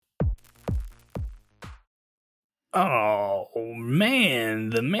Oh man,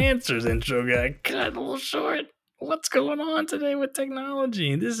 the Mansers intro got cut a little short. What's going on today with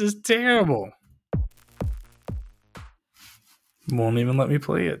technology? This is terrible. Won't even let me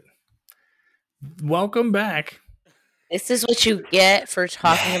play it. Welcome back. This is what you get for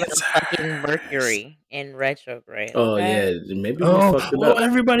talking about Yes. fucking Mercury in retrograde. Oh okay? yeah, maybe we fucked it up.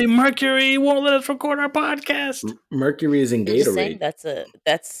 Everybody, Mercury won't let us record our podcast. Mercury is in I'm just saying Gatorade.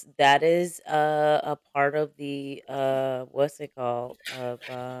 that is a part of the what's it called of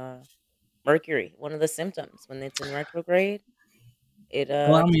Mercury. One of the symptoms when it's in retrograde, it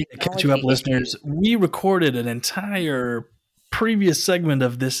Allow me to catch you up, technology listeners. issues. We recorded an entire previous segment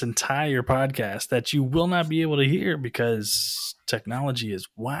of this entire podcast that you will not be able to hear because technology is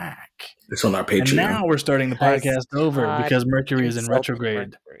whack. It's on our And Patreon. now we're starting the Because podcast over Todd because Mercury is in insulted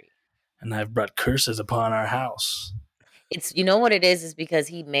retrograde, Mercury. and I've brought curses upon our house. It's you know what it is because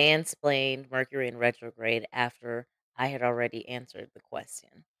he mansplained Mercury in retrograde after I had already answered the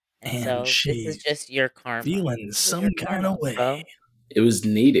question. And And so this is she's just your karma. feeling This is some your kind karma, of way. bro. It was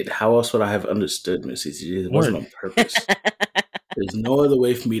needed. How else would I have understood, Missy? It wasn't on purpose. There's no other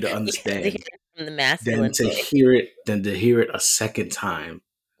way for me to You had to understand hear it from the masculine than to voice. hear it a second time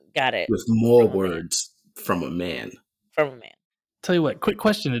Got it. with more From a man. words from a man. From a man. Tell you what, quick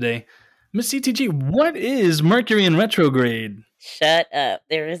question today. Miss CTG, what is Mercury in retrograde? Shut up.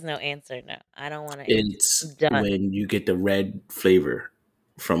 There is no answer. No. I don't want to answer. It's I'm done. when you get the red flavor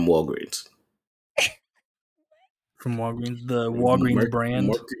from Walgreens. From Walgreens, the Walgreens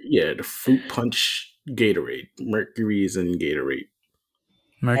brand. Yeah, the fruit punch Gatorade. Mercury is in Gatorade.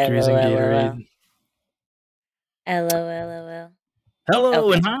 Mercury's in Gatorade. LOL. Hello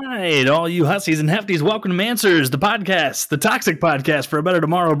Okay. and hi to all you hussies and hefties. Welcome to Mansers, the podcast, the toxic podcast for a better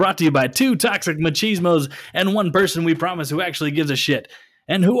tomorrow, brought to you by two toxic machismos and one person we promise who actually gives a shit.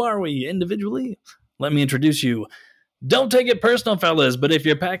 And who are we individually? Let me introduce you. Don't take it personal, fellas, but if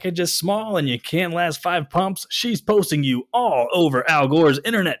your package is small and you can't last 5 pumps, she's posting you all over Al Gore's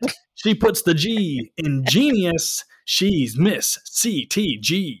internet. She puts the G in genius. She's Miss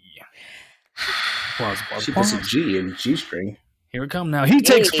CTG. Applause, applause, She puts a applause. G in G-string. Here we come now. He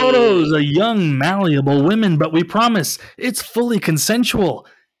takes photos of young, malleable women, but we promise it's fully consensual.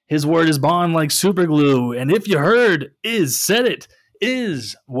 His word is bond like super glue, and if you heard, said it,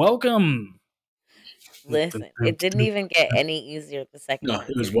 welcome. Listen, it didn't even get any easier the second No, time.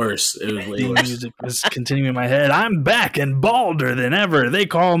 it was worse. It was way The worse. music is continuing in my head. I'm back and balder than ever. They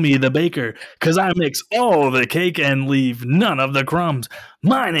call me the baker because I mix all the cake and leave none of the crumbs.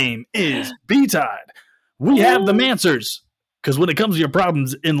 My name is B-Todd. We have the Mansers because when it comes to your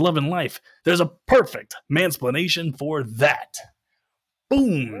problems in love and life, there's a perfect mansplanation for that.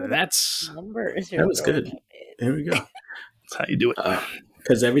 Boom. That was good. Here we go. That's how you do it.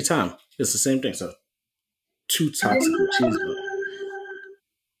 Because every time it's the same thing. So, two toxic machismo.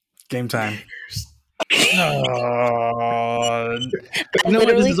 Game time. You know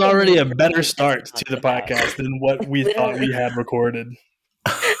what? This is already a better start to the podcast than what we thought we had recorded.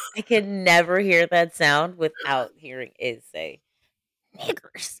 I can never hear that sound without hearing Iz say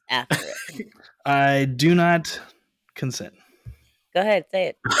niggers after it. I do not consent. Go ahead, say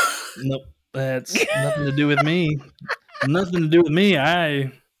it. Nope. That's nothing to do with me. Nothing to do with me.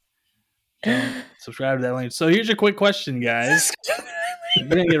 I don't subscribe to that language. So here's your quick question, guys. We're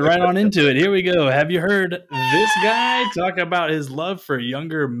going to get right on into it. Here we go. Have you heard this guy talk about his love for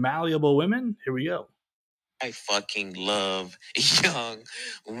younger, malleable women? Here we go. I fucking love young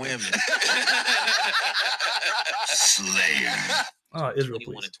women. Slayer. Oh, Israel,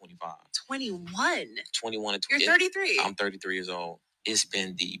 21 please. and 25. 21? 21 and 20. You're 33. I'm 33 years old. It's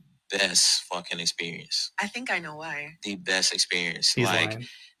been the best fucking experience. I think I know why. The best experience. He's like, lying.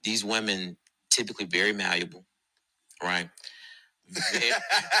 these women, typically very malleable, right?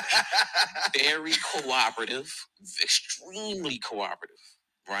 Very cooperative, extremely cooperative,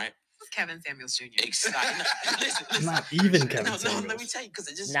 right? Kevin Samuels Jr. Exactly. Listen. Not even Kevin Samuels. No, let me tell you, because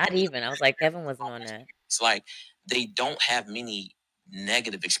it just Not even. I was like, Kevin wasn't on that. It's like they don't have many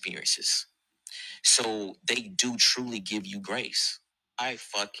negative experiences, so they do truly give you grace. I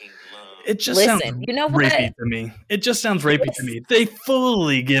fucking love. It just sounds You know what? rapey to me. It just sounds rapey to me. They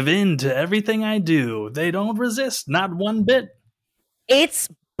fully give in to everything I do. They don't resist, not one bit. It's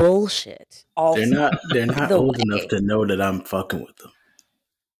bullshit. Also, They're not old enough to know that I'm fucking with them.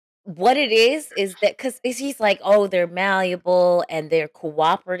 What it is that because he's like, oh, they're malleable and they're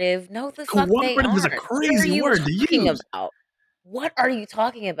cooperative. No, the fuck they aren't. Cooperative is a crazy word to use. What are you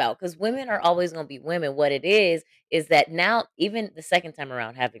talking about? Because women are always going to be women. What it is that now, even the second time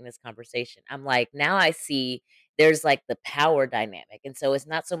around having this conversation, I'm like, now I see there's like the power dynamic. And so it's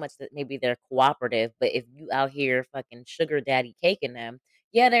not so much that maybe they're cooperative, but if you out here fucking sugar daddy caking them,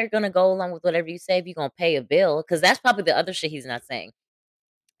 yeah, they're gonna go along with whatever you say if you're gonna pay a bill. Cause that's probably the other shit he's not saying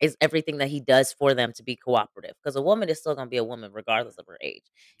is everything that he does for them to be cooperative. Because a woman is still gonna be a woman regardless of her age.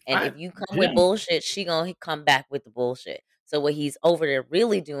 And I if you come Yeah. with bullshit, she gonna come back with the bullshit. So what he's over there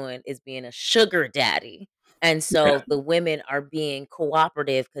really doing is being a sugar daddy. And so yeah. the women are being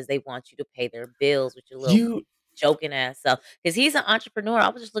cooperative because they want you to pay their bills with your little You joking ass self. Because he's an entrepreneur. I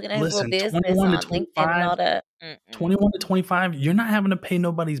was just looking at his little listen, business 21 to on LinkedIn and 25, all that. 21 to 25, you're not having to pay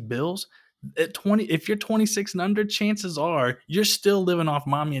nobody's bills. At 20, if you're 26 and under, chances are you're still living off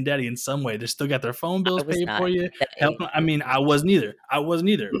mommy and daddy in some way. They still got their phone I bills was paid not for you. that age. I mean, I wasn't either,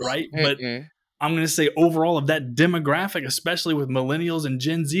 right? But I'm going to say overall of that demographic, especially with millennials and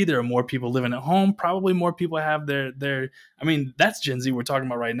Gen Z, there are more people living at home. Probably more people have their. I mean, that's Gen Z we're talking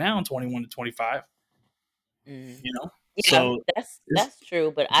about right now, 21 to 25. You know, Yeah, so that's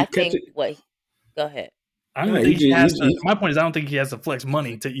true. But I catch think it. go ahead. I don't No, even think he has to. he- My point is, I don't think he has to flex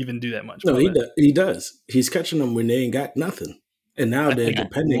money to even do that much. No, My bad. he does. He's catching them when they ain't got nothing, and now I they're think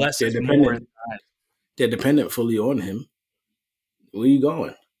dependent. less They're is more. dependent. They're dependent fully on him. Where you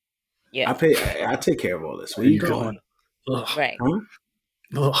going? Yeah, I take care of all this. Where Where you you going? going? Ugh. right. Huh?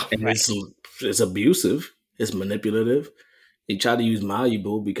 Ugh. And Right. it's abusive. It's manipulative. He tried to use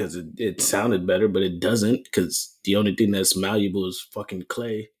malleable because it sounded better, but it doesn't because the only thing that's malleable is fucking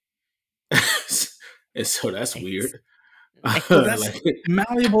clay. And so that's weird. But that's Like,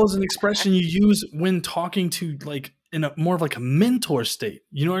 malleable is an expression you use when talking to like in a more of like a mentor state.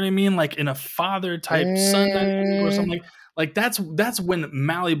 You know what I mean? Like in a father type son dynamic or something like that's when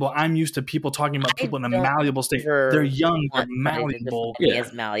malleable. I'm used to people talking about people in a don't malleable state. They're ever young, they're want somebody to malleable. define me Yeah.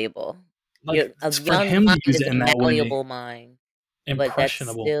 as malleable. Like A it's for young him to mind use is it a in that way. malleable mind, but that's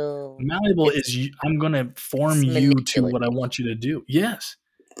Impressionable. still Malleable it's is I'm gonna form it's you to what I manipulative. want you to do. Yes.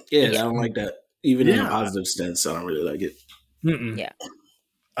 yeah, I Yeah, don't like that. Even in a Yeah. positive sense, I don't really like it. Mm-mm. yeah.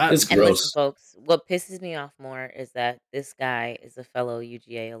 It's And listen, gross. folks, what pisses me off more is that this guy is a fellow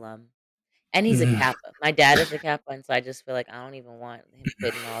UGA alum. And he's a Mm. Kappa. My dad is a Kappa, and so I just feel like I don't even want him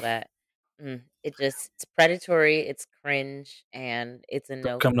putting all that. It's predatory, it's cringe, and it's a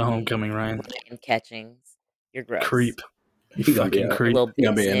no Come for to me. homecoming, Ryan. Ryan Catchings, you're gross. Creep. You He gonna be fucking a creep. Little he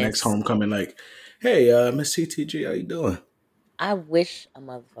gonna be a next business. homecoming. Like, hey, Miss CTG, how you doing? I wish a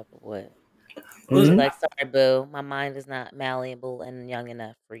motherfucker would. Listen, Like, sorry, boo, my mind is not malleable and young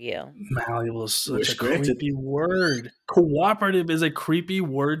enough for you. malleable is such Wish a granted. creepy word. Cooperative is a creepy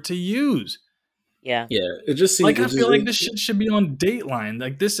word to use. Yeah. Yeah, it just seems Like I it feel like just, this shit should be on Dateline.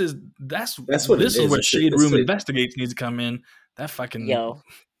 Like that's what it this is is. where It's Shade it's Room Investigates needs to come in. That fucking Yo.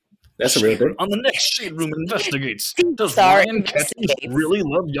 that's a real thing. on the next Shade Room Investigates. Does Sorry, Ryan Catchings investigates. really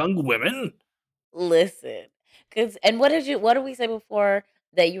love young women? Listen, and what did we say before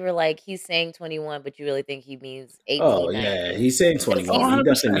that you were like he's saying 21, but you really think he means 18, Oh 19? yeah, he's saying 21. Oh, He 100%.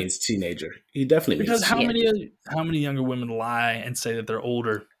 definitely means teenager. He definitely means Because how teenager. many younger women lie and say that they're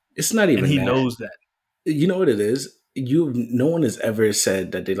older, It's not even and he that. knows that. You know what it is? No one has ever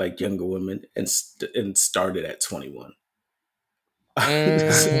said that they like younger women and started at 21.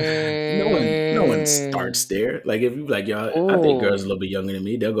 No one starts there. Like if you like, y'all, I think girls a little bit younger than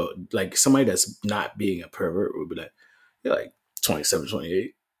me. They'll go like somebody that's not being a pervert would be like, you're like 27,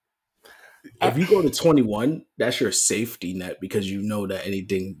 28. If you go to 21, that's your safety net because you know that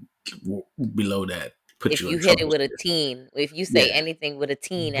anything below that puts If you you in hit trouble. it with a teen, if you say Yeah. anything with a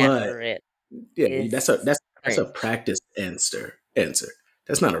teen But after it, yeah, that's a cringe. practice answer.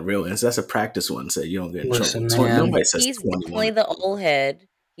 That's not a real answer. That's a practice one. So you don't get in Listen, trouble. man. Nobody says He's 21. definitely the old head.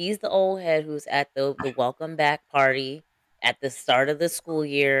 He's the old head who's at the welcome back party at the start of the school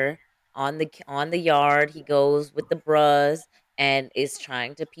year on the yard. He goes with the bras and is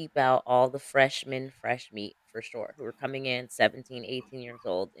trying to peep out all the fresh meat for sure who are coming in 17, 18 years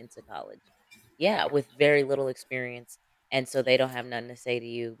old into college. Yeah, with very little experience. And so they don't have nothing to say to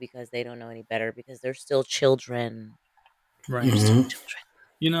you because they don't know any better because they're still children. Right. They're still children.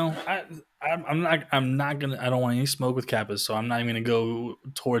 You know, I'm not gonna. I don't want any smoke with Kappas, so I'm not even gonna go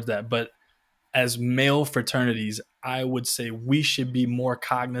towards that. But as male fraternities, I would say we should be more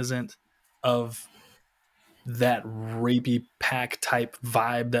cognizant of that rapey pack type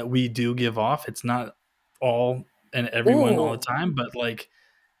vibe that we do give off. It's not all and everyone all the time, but like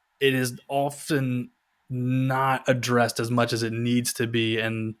it is often not addressed as much as it needs to be.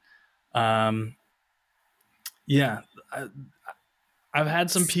 And yeah, I've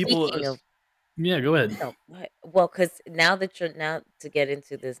had some people. Speaking of, Yeah, go ahead. no, well, because now to get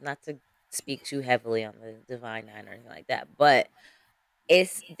into this, not to speak too heavily on the Divine Nine or anything like that, but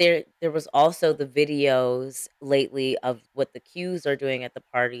it's there was also the videos lately of what the Qs are doing at the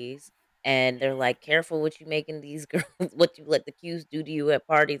parties, and they're like, "Careful what you making these girls what you let the Qs do to you at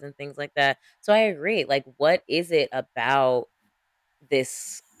parties," and things like that. So I agree, like, what is it about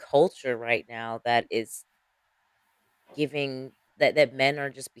this culture right now that is giving that men are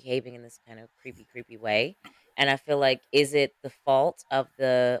just behaving in this kind of creepy way? And I feel like, is it the fault of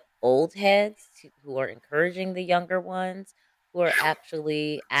the old heads who are encouraging the younger ones who are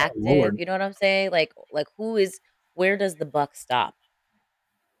actually Oh active? Lord, You know what I'm saying? Like who is where does the buck stop?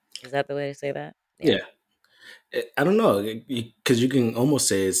 Is that the way to say that? Yeah. yeah. I don't know because you can almost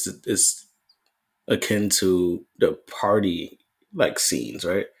say it's akin to the party like scenes,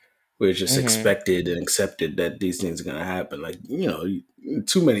 right? Where it's just Mhm. expected and accepted that these things are gonna happen. Like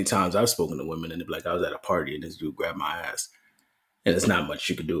too many times I've spoken to women and they're like, I was at a party and this dude grabbed my ass, and there's not much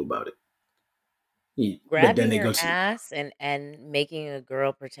you can do about it. But then Grabbing they your go, ass and making a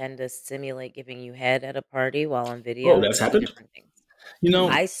girl pretend to simulate giving you head at a party while on "Oh, video, that's two happened." different things. You know,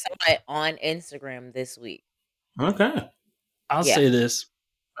 I saw it on Instagram this week. Okay, I'll Yeah. say this: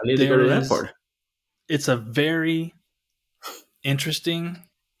 I need to go to that party. it's a very interesting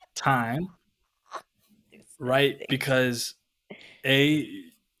time, right? Disgusting. Because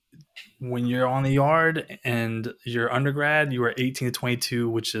when you're on the yard and you're undergrad, you are 18 to 22,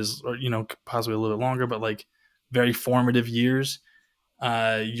 which is, or, possibly a little bit longer, but like very formative years.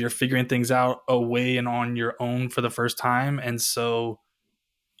 You're figuring things out away and on your own for the first time. And so,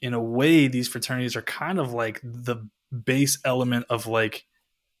 in a way, these fraternities are kind of like the base element of like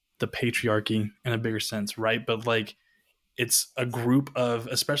the patriarchy in a bigger sense, right? But like it's a group of,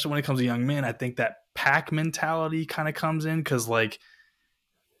 especially when it comes to young men, I think that pack mentality kind of comes in because like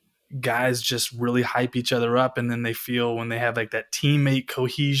guys just really hype each other up, and then they feel when they have like that teammate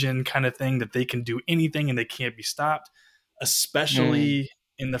cohesion kind of thing that they can do anything and they can't be stopped. Mm. Especially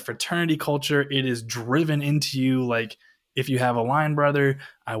in the fraternity culture, it is driven into you. Like if you have a line brother,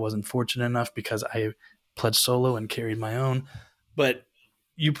 I wasn't fortunate enough because I pledged solo and carried my own, but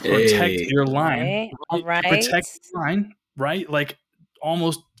you protect Hey, your line, Okay. All right? You right. protect your line, right? Like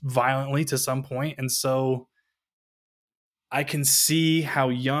almost violently to some point. And so I can see how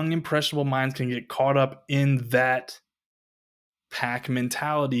young, impressionable minds can get caught up in that pack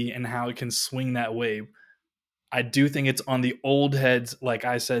mentality and how it can swing that way. I do think it's on the old heads, like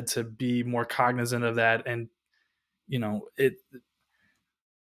I said, to be more cognizant of that. And, it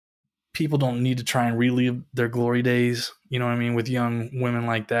people don't need to try and relive their glory days, you know what I mean, with young women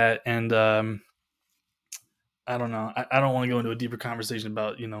like that. And I don't know. I don't want to go into a deeper conversation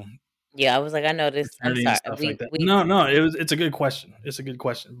about, Yeah, I was like, I noticed. I'm fraternity and sorry. stuff like We that. we No, it's a good question. It's a good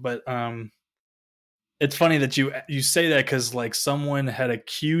question. But it's funny that you say that because like someone had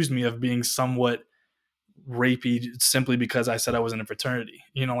accused me of being somewhat rapey simply because I said I was in a fraternity.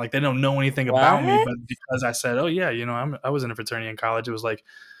 Like they don't know anything about me, what? but because I said, "Oh yeah, I was in a fraternity in college," it was like,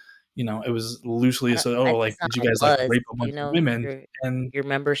 it was loosely so. Oh, like It's not did you a guys like buzz, rape a bunch of women? And your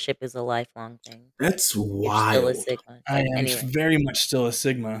membership is a lifelong thing. that's You're still a wild. Sigma. I But am anyway. very much still a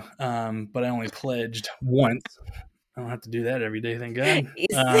Sigma, but I only pledged once. I don't have to do that every day, thank God.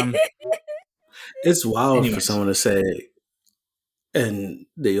 It's wild for Anyways, someone to say, and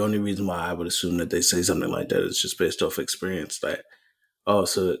the only reason why I would assume that they say something like that is just based off experience. Like, oh,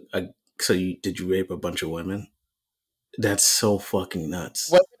 so you rape a bunch of women? That's so fucking nuts.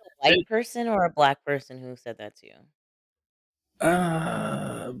 Was it a white it, person or a black person who said that to you?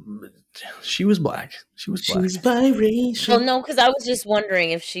 uh, she was black. She was black. She's Well, biracial. no, because I was just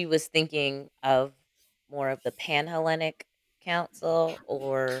wondering if she was thinking of more of the Pan-Hellenic Council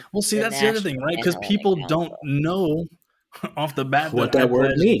or Well, see, the that's the other National thing, right? Because Pan-Hellenic people don't Council. know off the bat What that I that word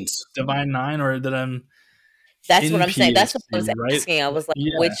pledged means. Divine Nine or that I'm That's what in I'm saying. That's what I was PhD, right? asking. I was like,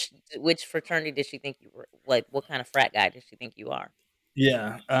 Yeah, which fraternity did she think you were? Like, what kind of frat guy did she think you are?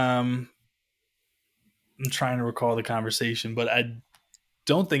 yeah. I'm trying to recall the conversation, but I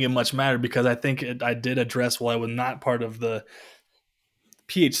don't think it much mattered because I think I did address while I was not part of the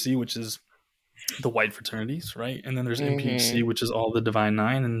PHC, which is the white fraternities, right? And then there's MPHC, Mhm. which is all the Divine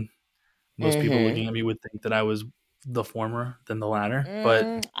Nine, and most people Mhm. looking at me would think that I was the former than the latter.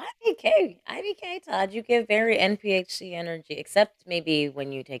 But IBK, Todd, you give very NPHC energy, except maybe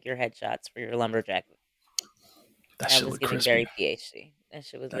when you take your headshots for your lumberjack. that That shit was look giving crispy. very PHC. That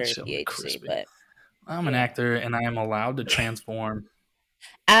shit was That very shit look PHC, crispy. but I'm an yeah, actor and I am allowed to transform.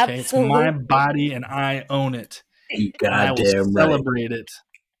 Okay, it's my absolutely. body and I own it, You and I will goddamn right. celebrate it.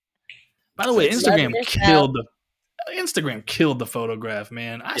 By the way, Keep loving yourself. Instagram killed the photograph,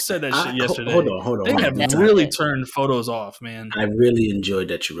 man. I said that shit Hold yesterday. on, hold on, They hold have on. That's Todd, really good. turned photos off, man. I really enjoyed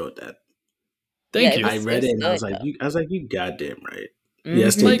that you wrote that. Yeah, Thank you. I it read it was and I was good like, though. you goddamn right.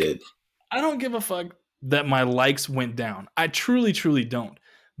 Yes, they Mhm. Like, did. I don't give a fuck that my likes went down. I truly, truly don't.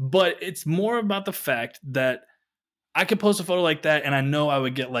 But it's more about the fact that I could post a photo like that and I know I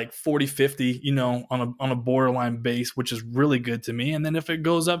would get like 40, 50, on a borderline base, which is really good to me. And then if it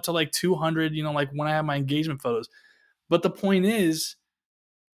goes up to like 200, like when I have my engagement photos. But the point is,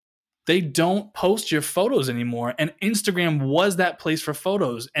 they don't post your photos anymore. And Instagram was that place for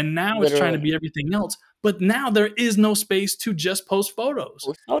photos. And now it's trying to Literally. be everything else. But now there is no space to just post photos.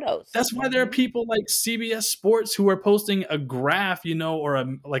 Post photos. That's why there are Mhm. people like CBS Sports who are posting a graph, or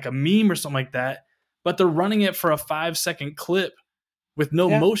like a meme or something like that, but they're running it for a 5-second clip with no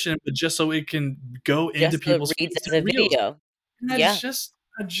Yeah. motion, but just so it can go into Just so it people's reads feeds as and a reels. video. And Yeah.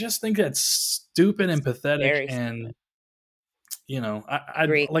 I just think that's stupid and pathetic. Very And I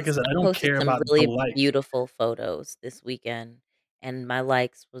agree. like I 'Cause said, I I don't posted care some about the really likes. beautiful photos this weekend, and my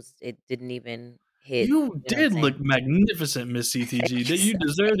likes it didn't even hit. You You know what I'm did look saying? magnificent, Miss CTG. That you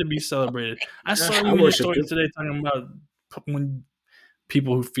deserve to be celebrated. I saw I you in your worship story you. today talking about when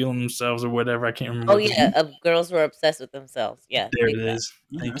people who feel themselves or whatever. I can't remember Oh what the yeah, of girls who are obsessed with themselves. Yeah, there it big facts. is.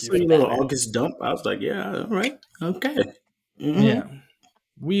 Yeah, I Thank you saw for your Big that, little facts. man. August dump. I was like, yeah, all right, okay. Yeah. Mm-hmm.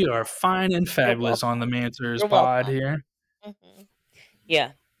 We are fine and You're fabulous on welcome. the Mansers You're pod welcome. here. Mhm. Yeah. All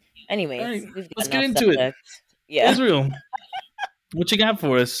right, Anyways, we've let's gotten get off into it. subject. Yeah. Israel, what you got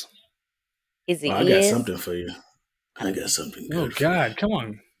for us? Well, I got Is something for you. I got something Oh good for you. God, come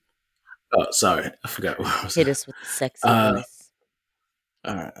on. Oh, sorry, I forgot what I was. hit us with the sexy Uh, voice.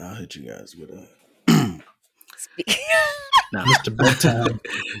 all right, I'll hit you guys with a. Speak. Now, Mr. Bedtime.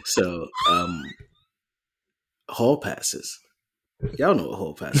 so hall passes. Y'all know what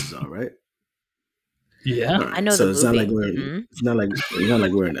hall passes are, right? Yeah. All I right. know the So it's not like movie.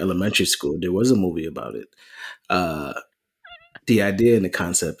 we're in elementary school. There was a movie about it. The idea and the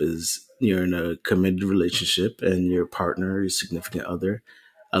concept is you're in a committed relationship and your partner, your significant other,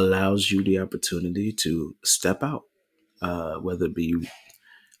 allows you the opportunity to step out, whether it be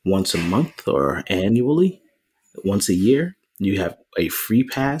once a month or annually, once a year. You have a free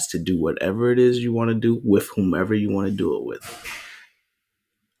pass to do whatever it is you want to do with whomever you want to do it with.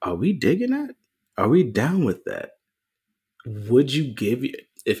 Are we digging that? Are we down with that? Would you give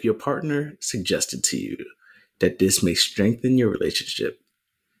if your partner suggested to you that this may strengthen your relationship?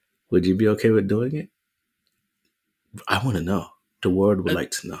 Would you be okay with doing it? I want to know. The world would Uh,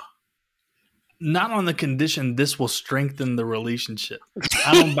 like to know. Not on the condition this will strengthen the relationship.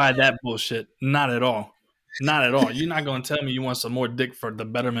 I don't buy that bullshit. Not at all. Not at all. You're not going to tell me you want some more dick for the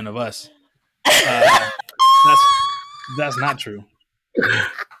betterment of us. That's not true.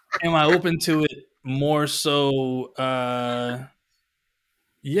 Am I open to it more so?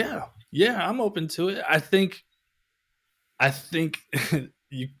 Yeah, I'm open to it. I think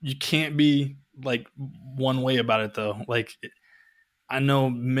you can't be like one way about it though. Like I know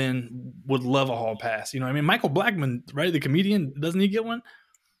men would love a hall pass. You know what I mean? Michael Blackman, right? The comedian, doesn't he get one?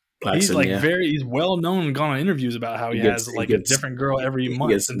 He's Blackson, like yeah, he's well known and gone on interviews about how he he gets has he like a gets different girl every he month,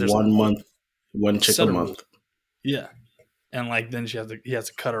 gets and there's a 1 month, whole one chick a set of rules. month. Yeah, and like then he has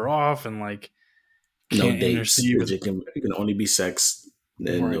to cut her off and like No can't dates. intercede with. It can only be sex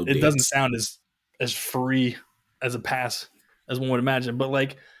and Right. no It doesn't dates. sound as free as a pass as one would imagine. But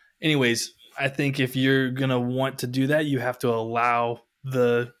like, anyways, I think if you're gonna want to do that, you have to allow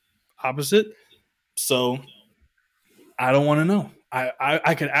the opposite. So I don't want to know.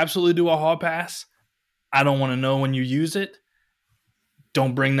 I could absolutely do a hall pass. I don't want to know when you use it.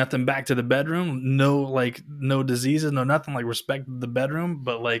 Don't bring nothing back to the bedroom. No diseases, no nothing. Like respect the bedroom.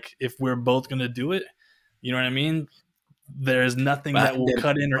 But like if we're both gonna do it, you know what I mean? There's nothing that will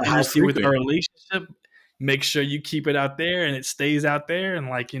cut in or But how interfere with our frequent? relationship. Make sure you keep it out there and it stays out there, and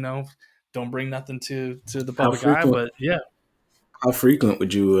like don't bring nothing to the How public eye. frequent? But yeah, How frequent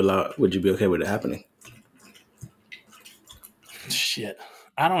would you allow? Would you be okay with it happening? shit,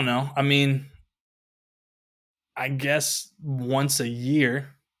 I don't know. I mean, I guess once a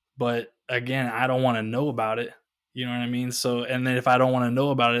year, but again, I don't want to know about it. You know what I mean? So, and then if I don't want to know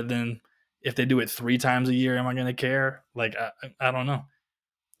about it, then if they do it 3 times a year, am I going to care? Like, I don't know.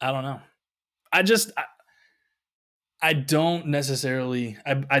 I don't know. I just, I don't necessarily.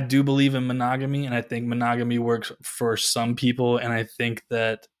 I do believe in monogamy, and I think monogamy works for some people. And I think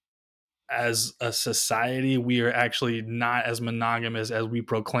that as a society, we are actually not as monogamous as we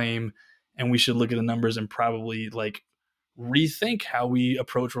proclaim, and we should look at the numbers and probably like rethink how we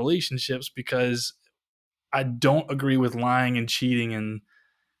approach relationships because I don't agree with lying and cheating and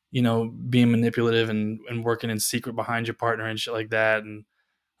being manipulative and working in secret behind your partner and shit like that and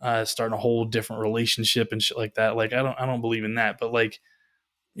starting a whole different relationship and shit like that. Like I don't believe in that. But like,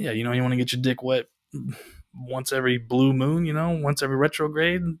 yeah, you want to get your dick wet, once every blue moon, once every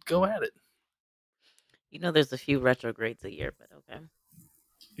retrograde, go at it. There's a few retrogrades a year, but okay.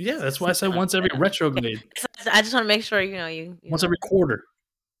 Yeah, that's why I said once every retrograde. I just want to make sure Once every quarter.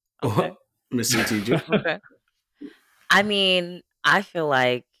 Okay. Mr. TJ. Okay. I mean, I feel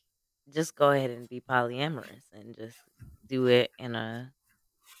like just go ahead and be polyamorous and just do it in a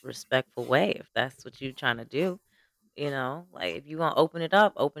respectful way if that's what you're trying to do. Like if you want to open it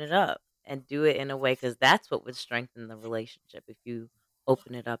up and do it in a way because that's what would strengthen the relationship if you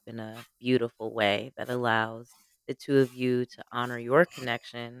open it up in a beautiful way that allows the two of you to honor your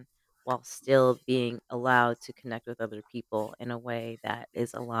connection while still being allowed to connect with other people in a way that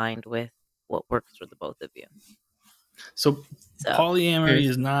is aligned with what works for the both of you. So polyamory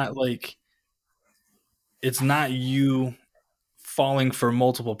is not like, it's not you falling for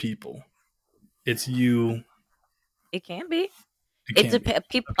multiple people. It's you. It can be.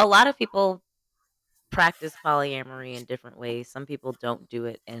 A lot of people practice polyamory in different ways. Some people don't do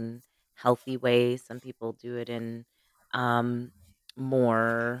it in healthy ways. Some people do it in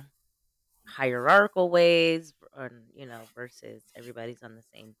more hierarchical ways, or, versus everybody's on the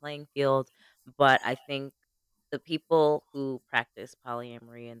same playing field. But I think the people who practice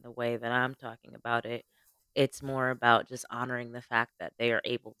polyamory in the way that I'm talking about it, it's more about just honoring the fact that they are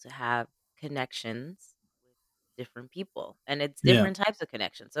able to have connections with different people, and it's Yeah. different types of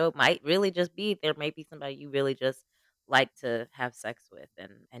connections. So it might really just be there may be somebody you really just like to have sex with,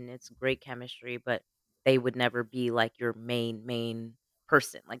 and it's great chemistry, but they would never be like your main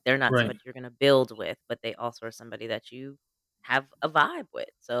person. Like they're not Right. somebody you're gonna build with, but they also are somebody that you have a vibe with.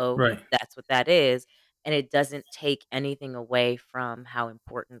 So Right. that's what that is. And it doesn't take anything away from how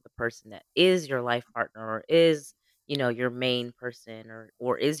important the person that is your life partner or is, your main person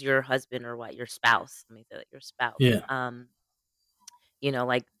or is your husband or what, your spouse. Let me say that, your spouse. Yeah.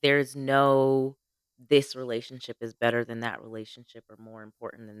 Like there's no this relationship is better than that relationship or more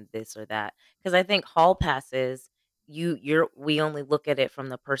important than this or that. Because I think hall passes, we only look at it from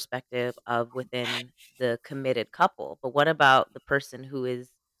the perspective of within the committed couple. But what about the person who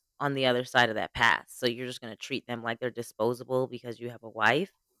is on the other side of that pass? So you're just gonna treat them like they're disposable because you have a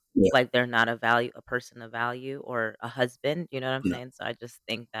wife, Yeah. like they're not a person of value or a husband. You know what I'm No. saying? So I just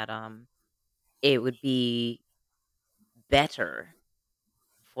think that it would be better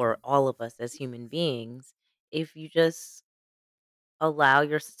for all of us as human beings if you just allow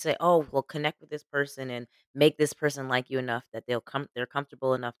yourself to say, "Oh, well, connect with this person and make this person like you enough that they're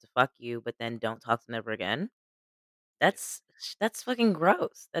comfortable enough to fuck you, but then don't talk to them ever again." That's fucking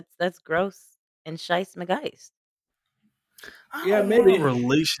gross. That's gross and scheisse McGeist. I Yeah, don't want maybe. a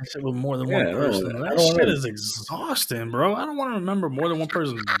relationship with more than Yeah, one person. I That don't shit know. is exhausting, bro. I don't want to remember more than one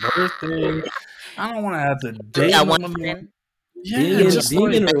person's birthday. I don't want to have to date Got more one than one. friend. Yeah, just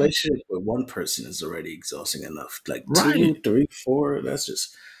Being in a like, relationship with one person is already exhausting enough. Like right. 2, 3, 4, that's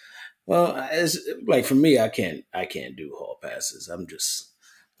just, well, as like for me, I can't do hall passes. I'm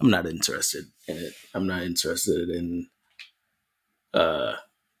not interested in it. I'm not interested in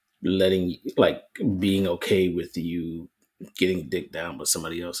letting, like, being okay with you getting dick down with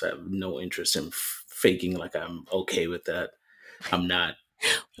somebody else. I have no interest in faking like I'm okay with that. I'm not.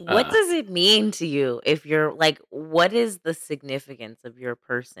 What does it mean to you if you're like, what is the significance of your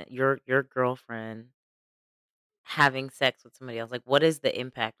person, your girlfriend having sex with somebody else? Like, what is the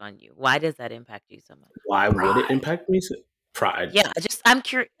impact on you? Why does that impact you so much? Why would it Pride. impact me? Pride. Yeah, I'm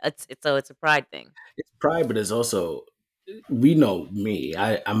curious. It's a pride thing. It's pride, but it's also, we know me.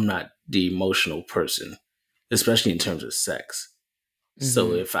 I'm not the emotional person, especially in terms of sex.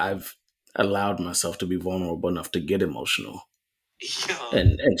 So if I've allowed myself to be vulnerable enough to get emotional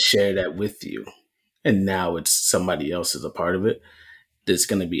and share that with you, and now it's somebody else is a part of it, there's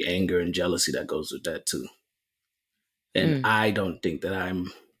going to be anger and jealousy that goes with that too. And I don't think that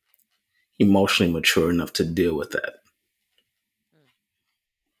I'm emotionally mature enough to deal with that.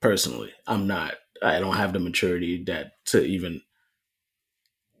 Personally, I'm not. I don't have the maturity that to even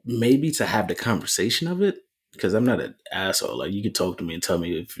maybe to have the conversation of it, because I'm not an asshole. Like, you can talk to me and tell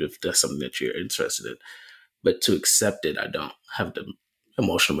me if that's something that you're interested in, but to accept it, I don't have the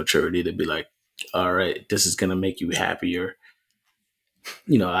emotional maturity to be like, all right, this is gonna make you happier.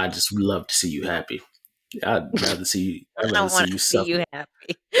 I just love to see you happy. I'd rather see I don't want to you see suffer. you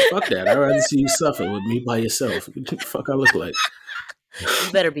happy. Fuck that. I'd rather see you suffer with me by yourself. Fuck, I look like.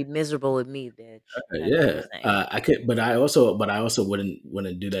 You better be miserable with me, bitch. That's what Yeah, I'm saying. I could, but I also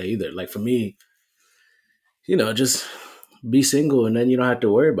wouldn't do that either. Like for me, just be single, and then you don't have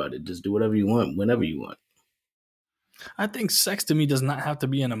to worry about it. Just do whatever you want, whenever you want. I think sex to me does not have to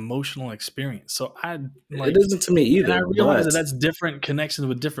be an emotional experience. So It isn't to me either. And I realize But that that's different connections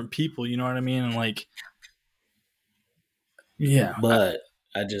with different people. You know what I mean? And like, Yeah. But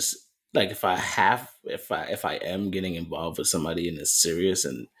I just like if I am getting involved with somebody and it's serious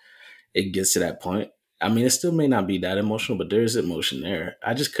and it gets to that point. I mean, it still may not be that emotional, but there is emotion there.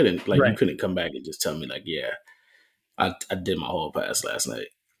 I just couldn't like you Right. couldn't come back and just tell me like, yeah, I did my whole pass last night.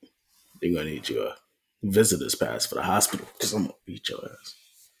 You're gonna need your visitor's pass for the hospital because I'm gonna beat your ass.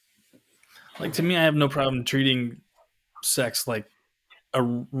 Like, to me, I have no problem treating sex like a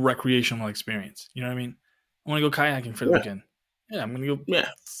recreational experience. You know what I mean? I want to go kayaking for the Yeah. weekend. Yeah, I'm gonna go. Yeah,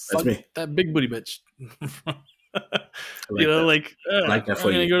 fuck me. that big booty bitch. like you know, that. like I like that I'm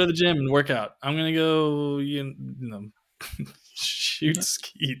for gonna you. go to the gym and work out. I'm gonna go, shoot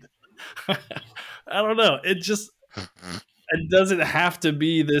skeet. I don't know. It doesn't have to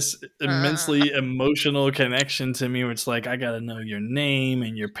be this immensely emotional connection to me where it's like I gotta know your name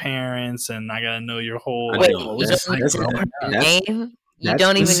and your parents and I gotta know your whole I Wait, don't. you That's don't need that's to know her that's name? You that's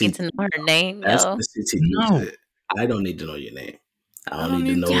don't the even C- need to know her name, that's yo? the CTG No. shit. I don't need to know your name. I I don't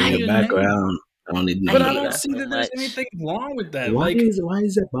need to know know your background. I don't need to know But none I of don't that. see that there's Much. anything wrong with that. Why Like, is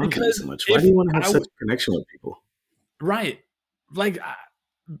that bothering you because so much? Why if do you want to have I such w- a connection with people? right, like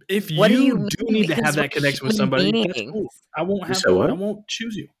if What do you you do mean? need to have Because that we're connection with human somebody, that's beings. cool. I won't You said what? I won't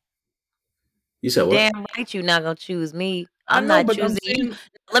choose you. You You said what? damn right you're not gonna choose me. I I'm know, not but I'm choosing you. saying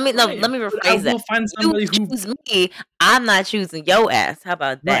Let me right, let me but I rephrase that. will find You somebody who choose me. I'm not choosing your ass. How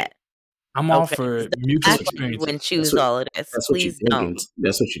about right. that? I'm all Okay, for 'cause don't mutual act like you experiences. wouldn't That's choose what all of this. that's what you Please thinking. don't.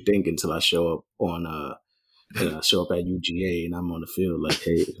 That's what you think until I show up on and I show up at UGA and I'm on the field like,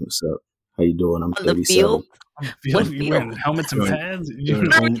 hey, what's up? How you doing? I'm On the 37. field? I'm What feeling you wearing field? helmets and You're in, pads. you're in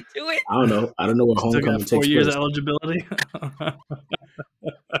You Are we home. doing? I don't know. I don't know where still got homecoming 4 takes years place. eligibility.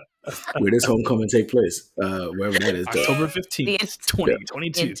 Where does homecoming take place? Wherever that is, October The 15th, ent-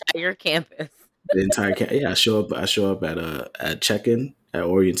 2022. entire campus. the entire yeah. I show up at check-in at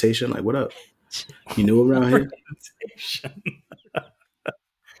orientation. Like, what up? You new around here?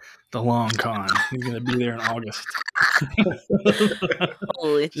 The long con. He's gonna be there in August.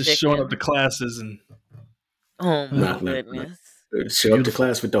 Holy Just showing chicken. up to classes and Oh my Knock, knock, knock. goodness. Show up to Beautiful.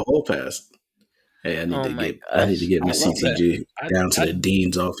 class with the whole pass. Hey, I need Oh to my get gosh. Miss I love that. CTG down to I- the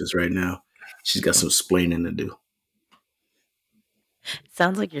dean's office right now. She's got some splaining to do.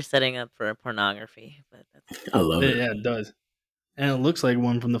 Sounds like you're setting up for pornography, but that's I love it. yeah, it does. And it looks like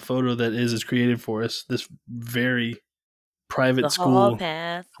one from the photo that is created for us. This very private the school hall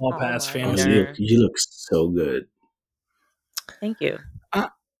pass. hall Oh pass my Oh, fantasy. darn. you look so good. Thank you.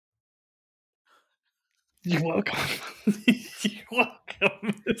 You're welcome. You're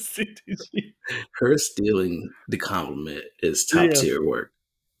welcome, CTG. Her stealing the compliment is top Yeah. tier work.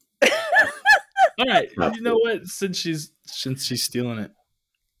 All right, Top you know what? Since she's stealing it,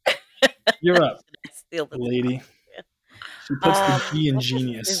 you're up, Steal the lady. She puts the G in This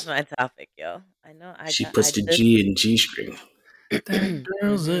genius. is my topic, yo. I know. She puts the G in G string. That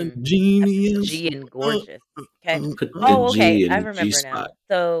girl's a Mhm. genius. G and gorgeous. Okay. Put the Oh, okay. G in I the G remember now. spot.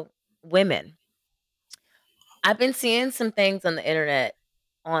 So, women. I've been seeing some things on the internet,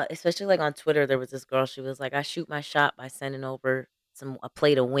 especially like on Twitter. There was this girl. She was like, "I shoot my shot by sending over a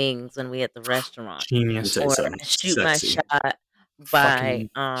plate of wings when we at the restaurant, Let me Genius. tell you or something. I shoot my Sexy. shot by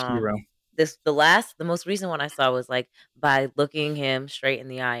Fucking hero. the most recent one I saw was like by looking him straight in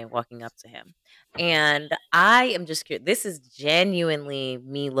the eye and walking up to him. And I am just curious. This is genuinely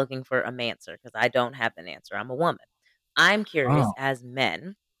me looking for a answer because I don't have an answer. I'm a woman. I'm curious Oh. as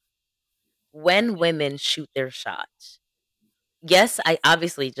men, when women shoot their shot. Yes, I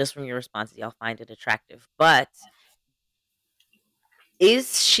obviously just from your responses, y'all find it attractive, but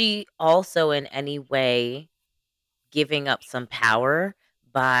is she also in any way giving up some power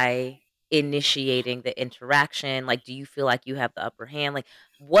by initiating the interaction? Like, do you feel like you have the upper hand? Like,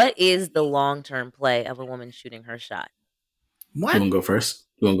 what is the long term play of a woman shooting her shot? You What? want to go first?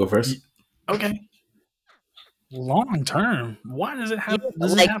 Okay. Long term. Why does it have? Yeah,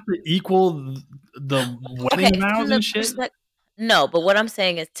 Does it have to equal the wedding vows from the and shit? no, but what I'm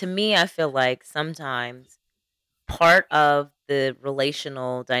saying is, to me, I feel like sometimes part of the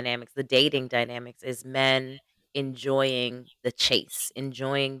relational dynamics, the dating dynamics, is men enjoying the chase,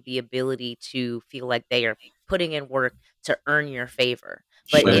 enjoying the ability to feel like they are putting in work to earn your favor.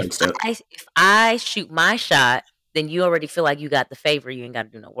 But Right. if I shoot my shot, then you already feel like you got the favor. You ain't got to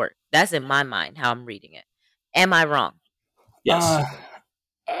do no work. That's in my mind how I'm reading it. Am I wrong? Yes.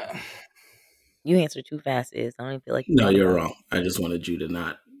 You answered too fast. I don't even feel like No, thought you're about it. wrong. I just wanted you to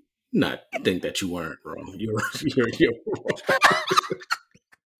not think that you weren't wrong. You're wrong.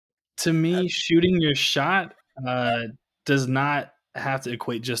 To me, shooting your shot does not have to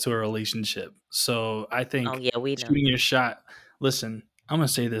equate just to a relationship. So I think Oh yeah, we know. shooting your shot. Listen, I'm gonna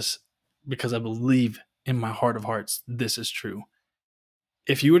say this because I believe in my heart of hearts, this is true.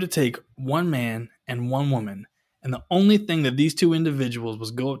 If you were to take one man and one woman, and the only thing that these two individuals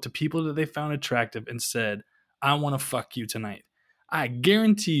was go up to people that they found attractive and said, I want to fuck you tonight, I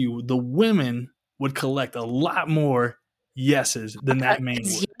guarantee you the women would collect a lot more yeses than that man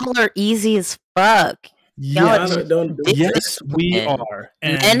would. Y'all are easy as fuck. Y'all Yeah, are just don't do yes, we men. are.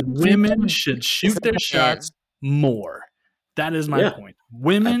 And Men women need should shoot their men. shots more. That is my Yeah. point.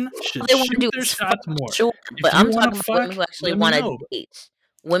 Women should All they want to shoot do their is shots fuck, more. sure. If But you I'm wanna talking about women fuck, who actually let me want to know. date.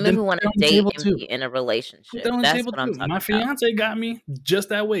 Women Then who want put to it on the date table and too. be in a Put relationship. that on the That's table what I'm too. talking My about. fiance got me just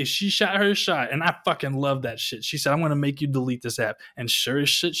that way. She shot her shot, and I fucking love that shit. She said, I'm gonna make you delete this app. And sure as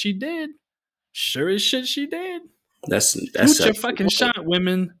shit she did. Sure as shit she did. That's Shoot your actually fucking right. shot,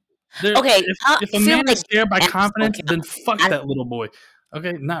 women. Okay, I If a feel man like is scared by apps don't confidence, count. then fuck I- that little boy.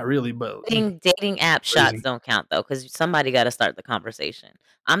 Okay, not really, but Dating app Crazy. shots don't count though, because somebody got to start the conversation.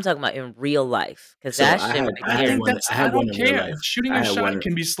 I'm talking about in real life, because So that I shit had- right I I had there. think one- that's. I had I don't one in real care. life. Shooting I a had shot one-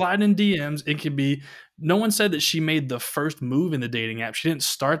 can be sliding in DMs. It can be. No one said that she made the first move in the dating app. She didn't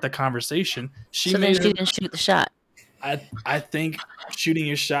start the conversation. She So then made she it. didn't shoot the shot. I think shooting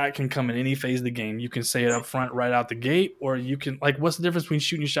your shot can come in any phase of the game. You can say it up front right out the gate, or you can like. What's the difference between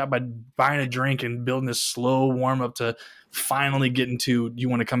shooting your shot by buying a drink and building this slow warm up to finally getting to you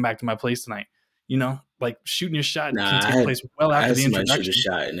want to come back to my place tonight? You know, like shooting your shot Nah, can I take had- place well I after had the somebody introduction. shoot a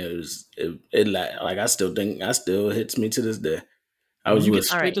shot, and it like I still think I still hits me to this day. I was You get with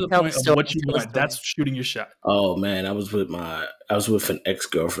straight Alright, to the tell point the of story, what you tell the want. That's shooting your shot. oh man, I was with an ex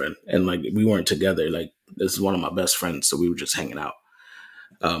girlfriend, and like we weren't together. Like this is one of my best friends, so we were just hanging out.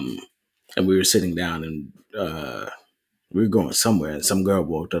 And we were sitting down, and we were going somewhere, and some girl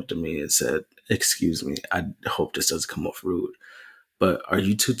walked up to me and said, "Excuse me, I hope this doesn't come off rude, but are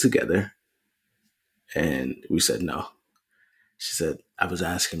you two together?" And we said no. She said, "I was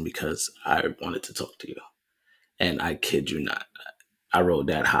asking because I wanted to talk to you." And I kid you not, I rode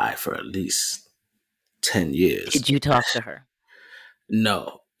that high for at least 10 years. Did you talk to her?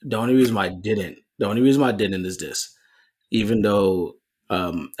 No. The only reason why I didn't is this. Even though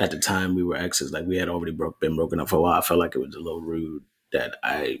at the time we were exes, like we had already been broken up for a while, I felt like it was a little rude that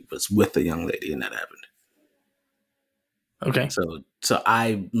I was with a young lady and that happened. Okay. So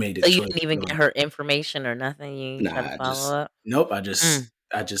I made it. So you didn't even get her information or nothing? You didn't try to follow up? Nope. I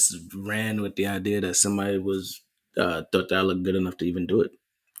just ran with the idea that somebody was thought that I looked good enough to even do it,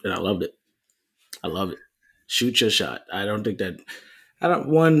 and I loved it. I love it. Shoot your shot. I don't think that. I don't.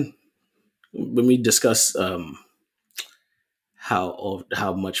 One, when we discuss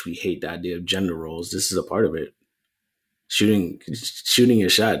how much we hate the idea of gender roles, this is a part of it. Shooting your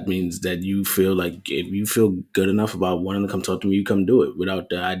shot means that you feel like if you feel good enough about wanting to come talk to me, you come do it without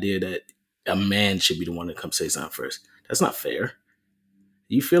the idea that a man should be the one to come say something first. That's not fair.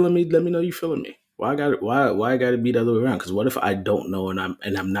 You feeling me? Let me know you feeling me. Why I got to be the other way around? Because what if I don't know and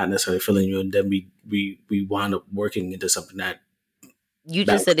I'm not necessarily feeling you, and then we wind up working into something that you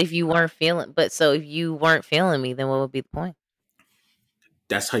just said if you weren't feeling, but so if you weren't feeling me, then what would be the point?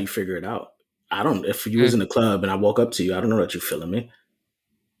 That's how you figure it out. I don't. If you was in a club and I walk up to you, I don't know that you're feeling me.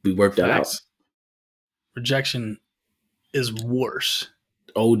 We worked that out. Rejection is worse.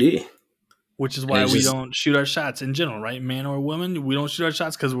 OD. Which is why we don't shoot our shots in general, right? Man or woman, we don't shoot our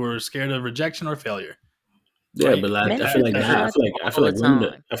shots because we're scared of rejection or failure. Yeah, right? But like, I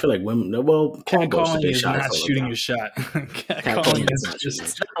feel like women. Well, catcalling is not shooting your shot. Catcalling is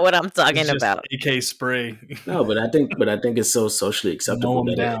just what I'm talking about. AK spray. No, but I think it's so socially acceptable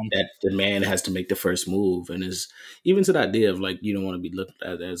that the man has to make the first move, and is even to the idea of like you don't want to be looked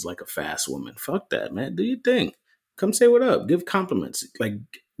at as like a fast woman. Fuck that, man. Do your thing. Come say what up. Give compliments. Like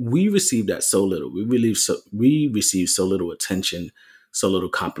we receive that so little. We receive so little attention, so little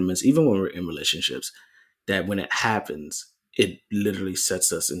compliments, even when we're in relationships. That when it happens, it literally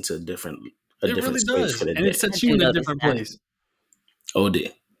sets us into a different really space does. for the and day. It sets you in a different place.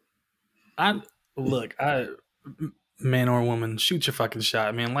 OD. Man or woman, shoot your fucking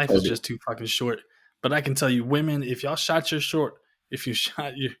shot, man. Life is just too fucking short. But I can tell you, women, if y'all shot your shot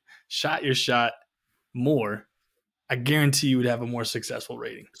more, I guarantee you would have a more successful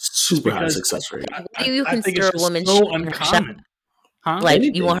rating. Super high success rate. What do you consider a woman so uncommon? Huh? Like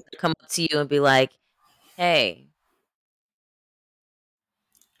you want her to come up to you and be like, "Hey."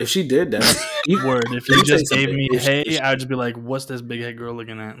 If she did that, word. If you just gave me "Hey," I'd just be like, "What's this big head girl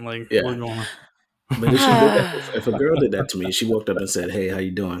looking at?" Like, what's going on? But if a girl did that to me, she walked up and said, "Hey, how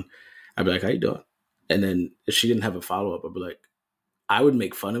you doing?" I'd be like, "How you doing?" And then if she didn't have a follow up, I'd be like, I would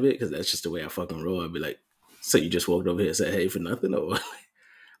make fun of it because that's just the way I fucking roll. I'd be like, "So you just walked over here and said hey for nothing?" Or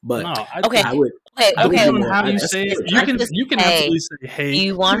but no, I would. Okay. How you say it? You can absolutely say hey.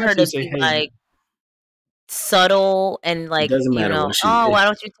 You want her to be like, subtle and It like, doesn't matter what she. oh, why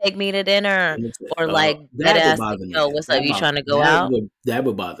don't you take me to dinner? Or like dead That would ass, like, bother me. yo, what's up? You trying to go out? That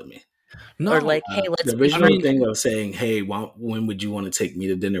would bother me. No, Or like, hey, let's The be original friends. thing of saying, "Hey, when would you want to take me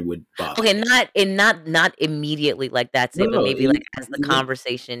to dinner?" would bother. Okay, me. not immediately like that's it, but No, maybe like as the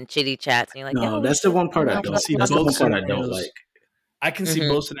conversation chitty chats, and you're like, no, yo, that's the one part I I can don't. see That's the both one part I don't scenarios. like. I can see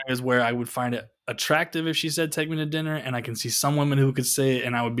both scenarios where I would find it attractive if she said take me to dinner, and I can see some women who could say it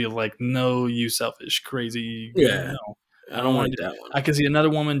and I would be like, no, you selfish, crazy. Yeah. No, I don't like that one. I can see another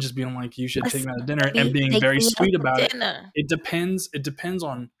woman just being like, you should take me to dinner, and being very sweet about it. It depends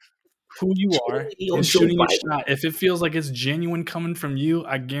on who you are and shooting your shot. If it feels like it's genuine coming from you,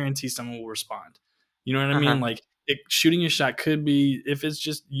 I guarantee someone will respond. You know what I mean? Like shooting your shot could be, if it's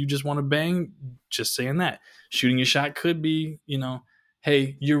just you just want to bang, just saying that. Shooting your shot could be,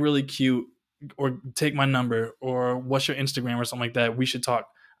 hey, you're really cute, or take my number, or what's your Instagram or something like that. We should talk.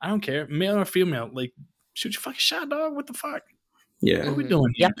 I don't care, male or female. Like, shoot your fucking shot, dog. What the fuck? Yeah, what are we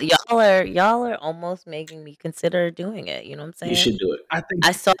doing here? Y'all are almost making me consider doing it. You know what I'm saying? You should do it.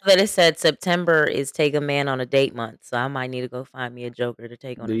 I saw that it said September is take a man on a date month, so I might need to go find me a joker to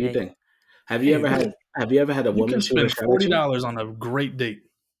take on a date. Do you think? Have you ever had a woman shoot her shot at you? $40 on a great date.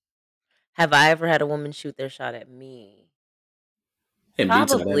 Have I ever had a woman shoot their shot at me? And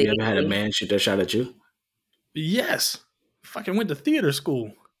probably. Have you ever had a man shoot their shot at you? Yes. Fucking went to theater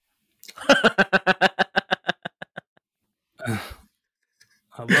school.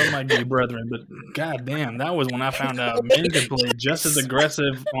 I love my gay brethren, but goddamn, that was when I found out men could play just as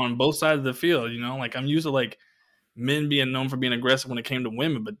aggressive on both sides of the field. Like I'm used to like men being known for being aggressive when it came to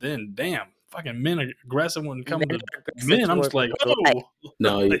women, but then damn, fucking men are aggressive when it comes to men. I'm just like, oh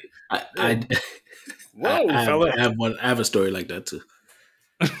no, whoa, fella. I have a story like that too.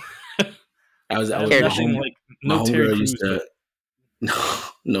 I was like my homegirl used to.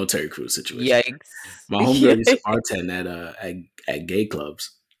 No Terry Crews situation. Yikes! My homegirl used to bartend at gay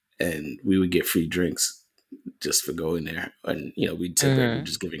clubs, and we would get free drinks just for going there. And we'd tip her. We're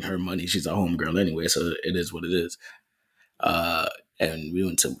just giving her money. She's a homegirl anyway, so it is what it is. And we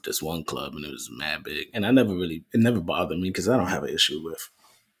went to this one club, and it was mad big. And it never bothered me because I don't have an issue with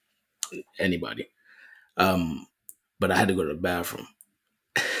anybody. But I had to go to the bathroom.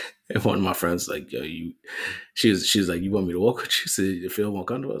 And one of my friends like, yo, she was like, you want me to walk with you? She said, you feel more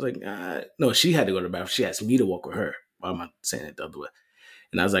comfortable? I was like, no, she had to go to the bathroom. She asked me to walk with her. Why am I saying it the other way?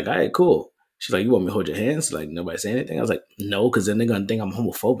 And I was like, all right, cool. She's like, you want me to hold your hands? Like, nobody say anything? I was like, no, because then they're going to think I'm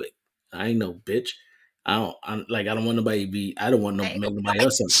homophobic. I ain't no bitch. I don't want nobody to make nobody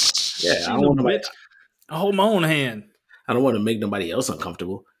else uncomfortable. Yeah, I don't want nobody. I hold my own hand. I don't want to make nobody else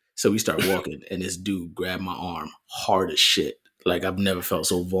uncomfortable. So we start walking, and this dude grabbed my arm hard as shit. Like, I've never felt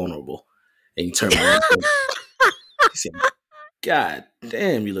so vulnerable. And he turned around and he said, God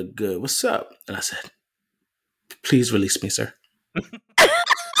damn, you look good. What's up? And I said, please release me, sir.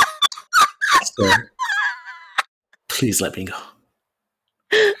 Sir, please let me go.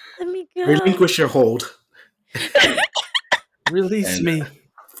 Let me go. Relinquish your hold. Release me.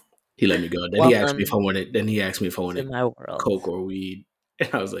 He let me go. Then he asked me if I wanted coke or weed.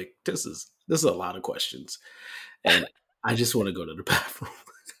 And I was like, this is a lot of questions. And I just want to go to the bathroom.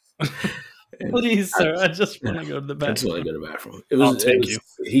 Please, sir. I just want to go to the bathroom. I just want to go to the bathroom.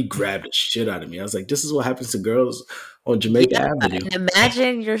 He grabbed the shit out of me. I was like, this is what happens to girls on Jamaica Avenue.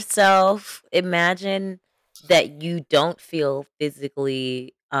 Imagine that you don't feel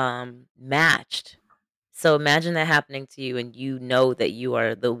physically matched. So imagine that happening to you, and you know that you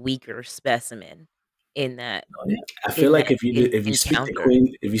are the weaker specimen in that. I feel like if you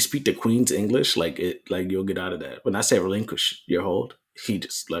speak the Queen's English, like you'll get out of that. When I say relinquish your hold, he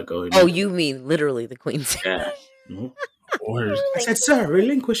just let go. Oh, you mean literally the Queen's English? Yeah. Mm-hmm. I said, sir,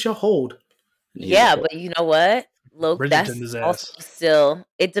 relinquish your hold. Yeah, but you know what? Look, that's also still,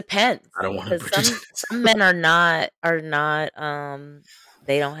 it depends. I don't want to. Some men are not.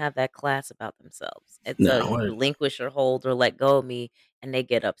 They don't have that class about themselves. And so you relinquish your hold or let go of me, and they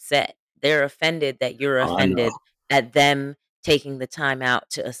get upset. They're offended that you're offended at them taking the time out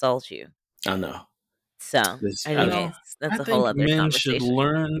to assault you. I know. So, anyways, that's a whole other conversation. Men should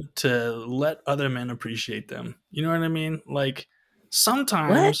learn to let other men appreciate them. You know what I mean? Like,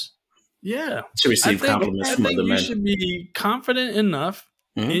 sometimes, yeah. To receive compliments from other men. You should be confident enough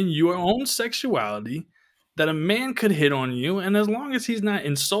in your own sexuality that a man could hit on you, and as long as he's not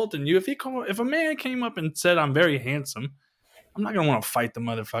insulting you, if a man came up and said, I'm very handsome, I'm not going to want to fight the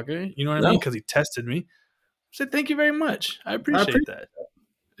motherfucker. You know what I mean? Because he tested me. I said, thank you very much. I appreciate that.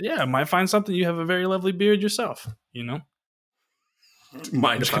 Yeah, I might find something. You have a very lovely beard yourself, Mind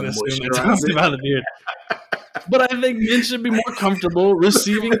if I moisturize about the beard. But I think men should be more comfortable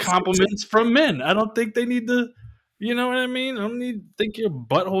receiving compliments from men. I don't think they need to, you know what I mean? I don't think your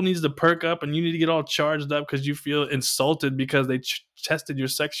butthole needs to perk up and you need to get all charged up because you feel insulted because they tested your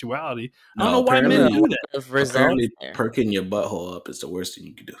sexuality. I don't know why men do that. Apparently, perking your butthole up is the worst thing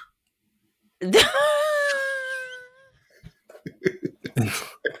you can do.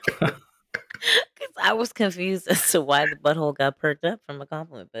 I was confused as to why the butthole got perked up from a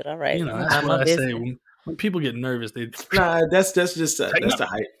compliment, but all right, you know, that's what I say. When people get nervous, they that's just that's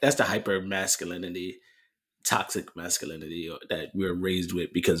the hyper masculinity, toxic masculinity that we're raised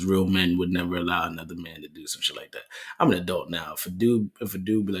with because real men would never allow another man to do some shit like that. I'm an adult now. If a dude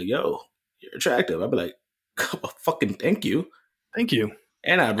be like, "Yo, you're attractive," I'd be like, "Fucking thank you."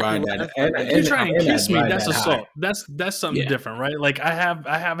 And I'd ride that. If you try and kiss me, that's assault. That's something different, right? Like I have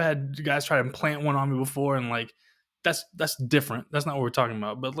had guys try to implant one on me before, and like that's different. That's not what we're talking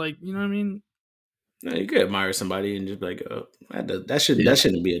about. But like, you know what I mean? No, you could admire somebody and just be like, "Oh, that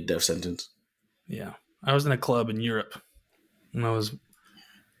shouldn't be a death sentence." Yeah, I was in a club in Europe, and I was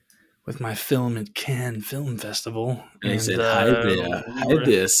with my film at Cannes Film Festival. And he said, "Hi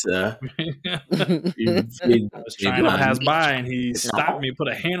there, sir." I was trying to pass by, and he stopped me, put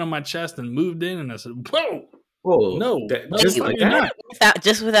a hand on my chest, and moved in. And I said, "Whoa, no, just like that,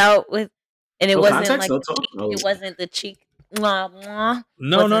 and it wasn't context, like it wasn't the cheek. No.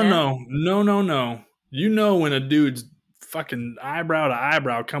 You know when a dude's fucking eyebrow to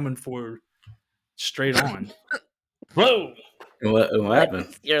eyebrow coming for straight on. Whoa." What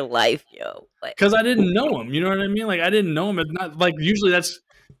happened? Your life, yo. Because I didn't know him. You know what I mean? Like I didn't know him. It's not like usually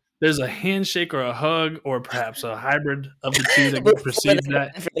there's a handshake or a hug or perhaps a hybrid of the two that precedes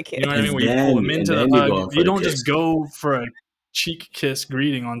that. You know what I mean? Where you pull them into the hug. You don't just go for a cheek kiss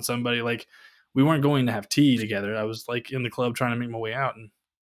greeting on somebody. Like we weren't going to have tea together. I was like in the club trying to make my way out, and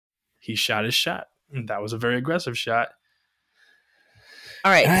he shot his shot. And that was a very aggressive shot.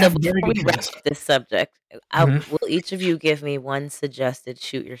 All right, so before we wrap up this subject, will each of you give me one suggested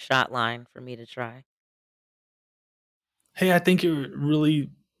shoot your shot line for me to try? Hey, I think you're really,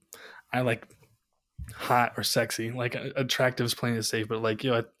 I like hot or sexy. Like attractive is plain and safe, but like,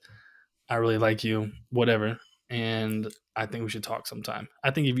 yo, I really like you, whatever. And I think we should talk sometime.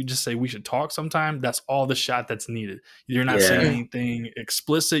 I think if you just say we should talk sometime, that's all the shot that's needed. You're not saying anything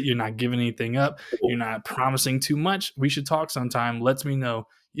explicit. You're not giving anything up. You're not promising too much. We should talk sometime. Lets me know,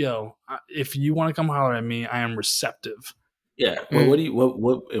 yo, if you want to come holler at me, I am receptive. Yeah. Well,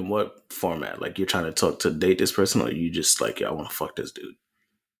 what in what format? Like you're trying to talk to date this person, or you just like, I want to fuck this dude?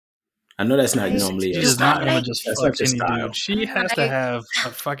 I know that's not normally. She does not want to just fuck any dude. She has to have a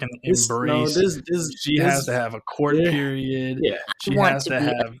fucking embrace. She has to have a court period. Yeah. She has to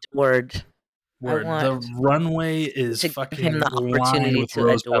have word. The runway is fucking lined with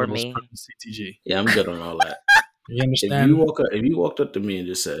rose petals from CTG. Yeah, I'm good on all that. You understand? If you walked up to me and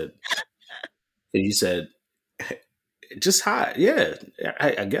just said, you said, just hi, yeah.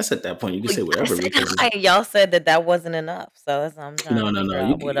 I guess at that point you can say whatever. Y'all said that wasn't enough, so that's what I'm trying to figure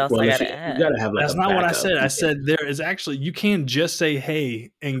out. What else I gotta add? You gotta have like that's not what I said. I said there is actually you can't just say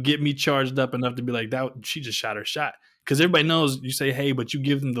hey and get me charged up enough to be like that. She just shot her shot because everybody knows you say hey, but you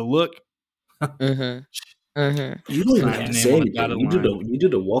give them the look. You don't even have to say anything. You do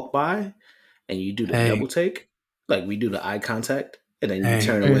the walk by, and you do the double take. Like we do the eye contact. And then you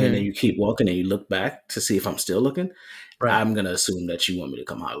turn away and then you keep walking and you look back to see if I'm still looking. Right. I'm going to assume that you want me to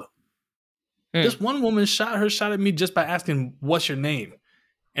come holler. This one woman shot at me just by asking, what's your name?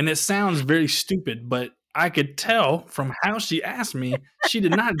 And it sounds very stupid, but I could tell from how she asked me, she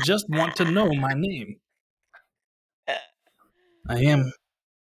did not just want to know my name. My name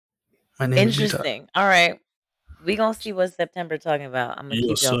Interesting. All right. We're going to see what September talking about. I'm going to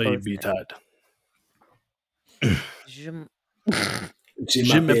keep y'all posted.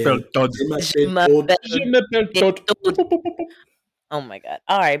 Oh my god!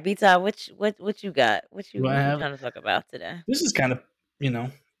 All right, Bita, what you got? What you trying to talk about today? This is kind of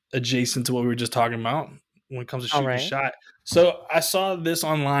adjacent to what we were just talking about when it comes to shooting a shot. So I saw this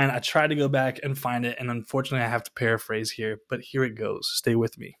online. I tried to go back and find it, and unfortunately, I have to paraphrase here. But here it goes. Stay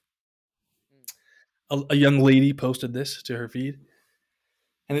with me. A young lady posted this to her feed,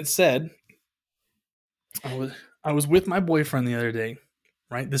 and it said, I was with my boyfriend the other day,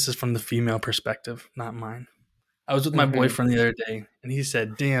 right? This is from the female perspective, not mine. I was with my boyfriend the other day, and he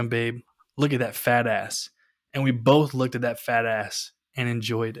said, damn, babe, look at that fat ass. And we both looked at that fat ass and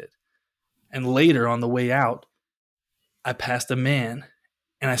enjoyed it. And later on the way out, I passed a man,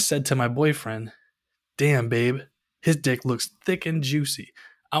 and I said to my boyfriend, damn, babe, his dick looks thick and juicy.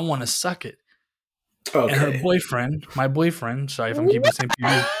 I want to suck it. Okay. And my boyfriend, sorry if I'm keeping the same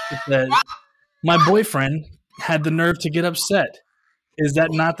PV, said, my boyfriend had the nerve to get upset. Is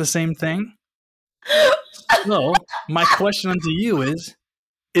that not the same thing? So, my question unto you is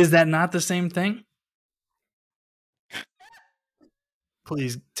that not the same thing?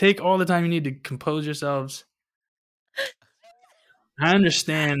 Please take all the time you need to compose yourselves. I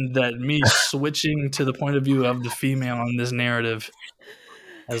understand that me switching to the point of view of the female in this narrative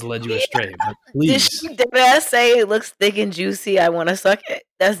has led you astray, but Did please. she dead ass say it looks thick and juicy? I want to suck it.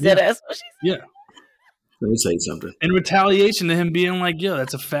 That's dead ass what she said. Yeah. Let me tell you something. In retaliation to him being like, yo,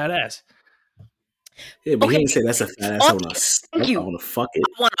 that's a fat ass. Yeah, but Okay. he ain't say that's a fat ass. I want to. Thank you. I want to fuck it.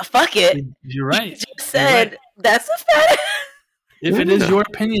 I want to fuck it. You're right. You just said that's a fat ass. If it is your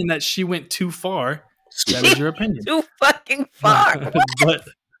opinion that she went too far, that is your opinion. Too fucking far. But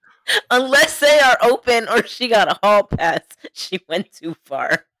unless they are open or she got a hall pass, she went too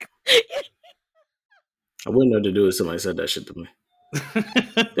far. I wouldn't know what to do if somebody said that shit to me.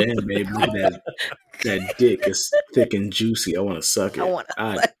 Damn, babe, look at that dick is thick and juicy. I want to suck it. I want to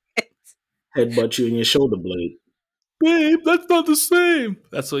suck it. Headbutt you in your shoulder blade. Babe, that's not the same.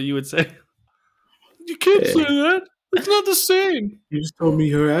 That's what you would say. You can't say that. It's not the same. You just told me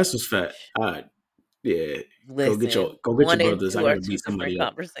her ass was fat. All right. Yeah. Listen, go get your brothers. I gotta beat somebody up.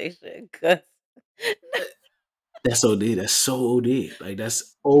 Conversation. That's OD. That's so OD. Like,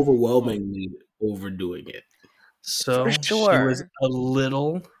 that's overwhelmingly overdoing it. So For sure. she was a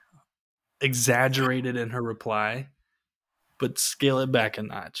little exaggerated in her reply, but scale it back a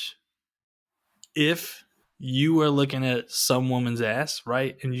notch. If you are looking at some woman's ass,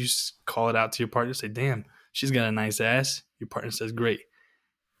 right, and you call it out to your partner, say, damn, she's got a nice ass. Your partner says, great.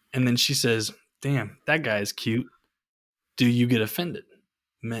 And then she says, damn, that guy is cute. Do you get offended?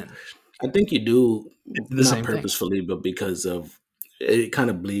 Men. I think you do, The same not purposefully, but because of it kind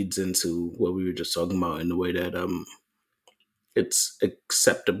of bleeds into what we were just talking about in the way that it's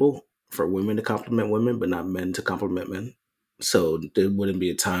acceptable for women to compliment women, but not men to compliment men. So there wouldn't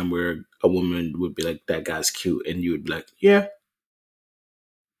be a time where a woman would be like, that guy's cute, and you would be like, yeah.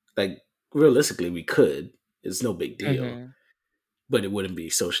 Like, realistically, we could. It's no big deal. Mm-hmm. But it wouldn't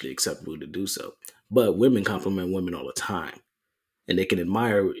be socially acceptable to do so. But women compliment women all the time. And they can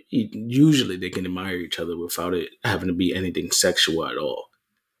admire, usually they can admire each other without it having to be anything sexual at all.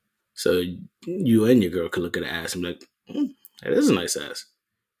 So you and your girl could look at an ass and be like, that is a nice ass.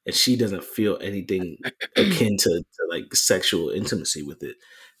 And she doesn't feel anything akin to like sexual intimacy with it.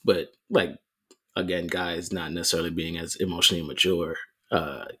 But like, again, guys not necessarily being as emotionally mature,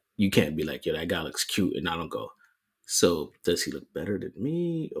 you can't be like, yo, that guy looks cute, and I don't go, so does he look better than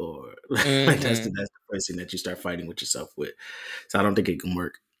me? Or like that's the first thing that you start fighting with yourself with. So I don't think it can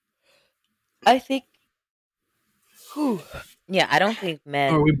work. I think yeah, I don't think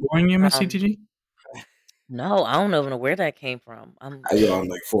men. Are we boring you, Miss CTG? No, I don't even know where that came from. I'm yawned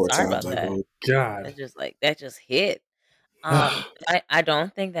like 4 sorry times. about that. Oh, God. That just hit. I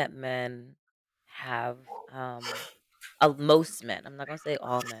don't think that men have most men. I'm not gonna say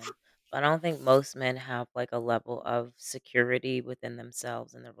all men, but I don't think most men have like a level of security within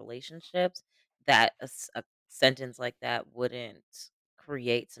themselves and their relationships that a sentence like that wouldn't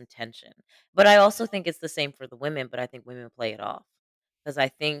create some tension. But I also think it's the same for the women, but I think women play it off. Because I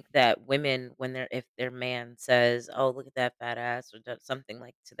think that women, when if their man says, "Oh, look at that fat ass," or does something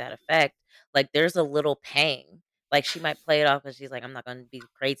like to that effect, like there's a little pang. Like she might play it off because she's like, "I'm not gonna be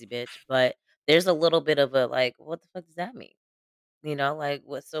crazy, bitch," but there's a little bit of a like, "What the fuck does that mean?" Like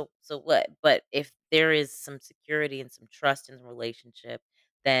what? So what? But if there is some security and some trust in the relationship,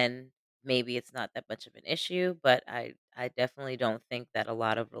 then maybe it's not that much of an issue. But I definitely don't think that a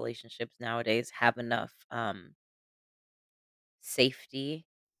lot of relationships nowadays have enough safety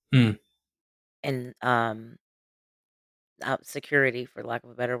and security, for lack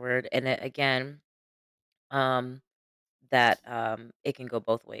of a better word. And again, that it can go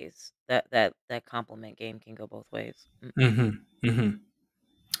both ways. That compliment game can go both ways.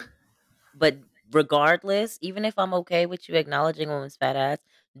 But regardless, even if I'm okay with you acknowledging a woman's fat ass,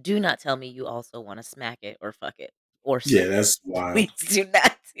 do not tell me you also want to smack it or fuck it or yeah, suck it. that's wild. Please do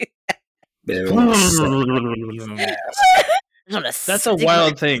not do that. That's a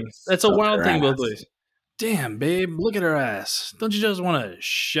wild thing. That's a wild thing both ways. Damn, babe, look at her ass. Don't you just want to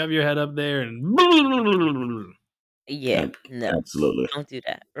shove your head up there and... Yeah, no. Absolutely. Don't do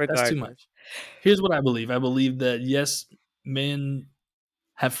that. Regardless. That's too much. Here's what I believe. I believe that, yes, men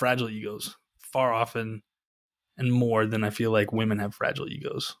have fragile egos far often and more than I feel like women have fragile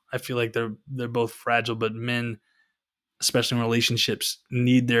egos. I feel like they're both fragile, but men, especially in relationships,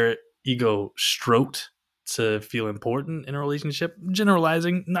 need their ego stroked to feel important in a relationship.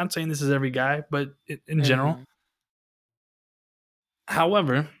 Generalizing, not saying this is every guy, but in general.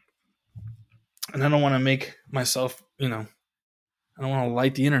 However, and I don't want to make myself, I don't want to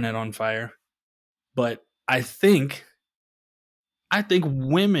light the internet on fire, but I think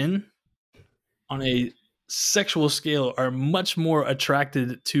women on a sexual scale are much more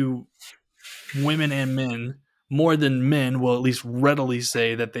attracted to women and men more than men will at least readily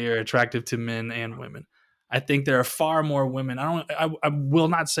say that they are attractive to men and women. I think there are far more women. I will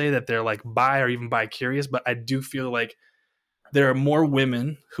not say that they're like bi or even bi curious, but I do feel like there are more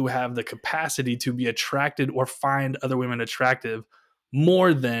women who have the capacity to be attracted or find other women attractive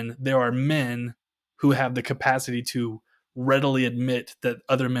more than there are men who have the capacity to readily admit that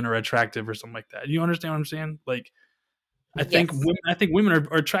other men are attractive or something like that. You understand what I'm saying? Like, I think women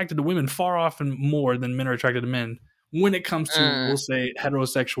are attracted to women far often more than men are attracted to men when it comes to, we'll say,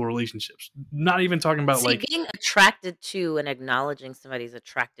 heterosexual relationships. Not even talking about like being attracted to and acknowledging somebody's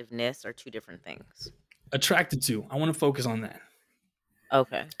attractiveness are two different things. attracted to. I want to focus on that.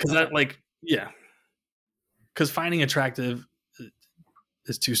 Okay. Because that, like, yeah. Because finding attractive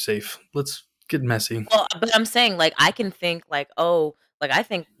is too safe. Let's get messy. Well, but I'm saying, like, I can think like, oh, like I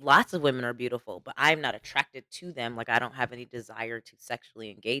think lots of women are beautiful, but I'm not attracted to them. Like, I don't have any desire to sexually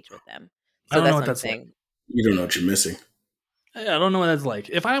engage with them. I So don't know that's what what I'm that's like. saying. You don't know what you're missing. I don't know what that's like.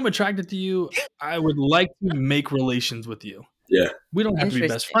 If I'm attracted to you, I would like to make relations with you. Yeah. We don't have to be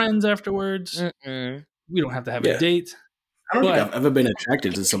best Interesting. friends afterwards. Mm-mm. We don't have to have Yeah. a date. I don't think But I've ever been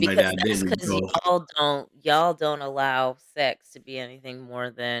attracted to somebody Because that I that's didn't because go. y'all don't allow sex to be anything more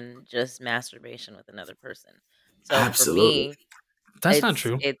than just masturbation with another person. So for Absolutely. me, that's not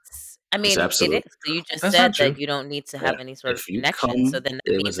true. I It's mean, it absolute. is. So you just That's said not true. that you don't need to Yeah. have any sort of If you connection. So come, then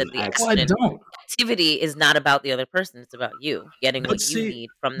that it means was that an the Well, I accident. don't. activity is not about the other person. It's about you getting But what you see,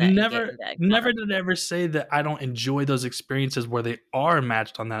 need from that and getting that never encounter. did I ever say that I don't enjoy those experiences where they are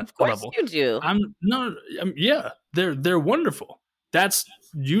matched on that Of course level. you do. Yeah, they're wonderful. That's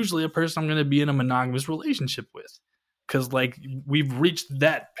usually a person I'm going to be in a monogamous relationship with, because like we've reached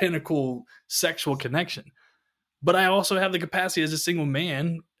that pinnacle sexual connection. But I also have the capacity as a single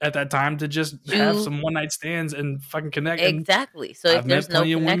man at that time to just have You some one night stands and fucking connect. And exactly. So I've if met there's no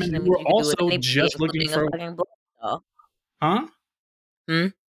plenty of women connection, it who means were you can do it with also anybody, just looking including a for, fucking blow doll. huh? Hmm?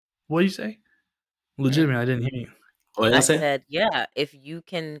 What do you say? Legitimate, I didn't hear you. What I I say? said, yeah, if you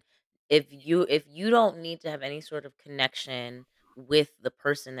don't need to have any sort of connection with the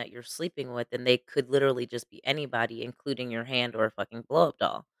person that you're sleeping with, then they could literally just be anybody, including your hand or a fucking blow up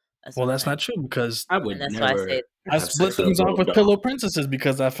doll. That's Well, what I'm that's saying. not true because I And would that's why I say never I have split sex with a things off blow with doll. pillow princesses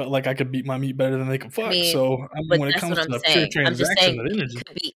because I felt like I could beat my meat better than they could I fuck. mean, So but when it that's comes what I'm to a pure saying. I'm just transaction saying of it energy,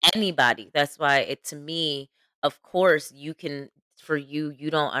 could be anybody. That's why to me, of course, for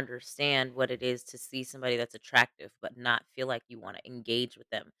you don't understand what it is to see somebody that's attractive, but not feel like you want to engage with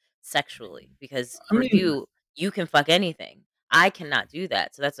them sexually. Because I for mean, you can fuck anything. I cannot do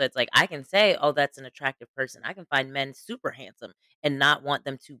that. So that's why it's like I can say, oh, that's an attractive person. I can find men super handsome and not want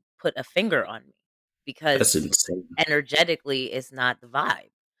them to put a finger on me That's because insane. energetically it's not the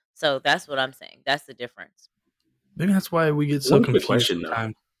vibe. So that's what I'm saying. That's the difference. maybe that's why we get so One quick confused question though: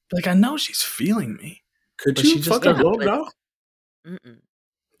 sometimes. Like I know she's feeling me, could but you she just fuck a Yeah, can't. blow up but doll? mm-mm.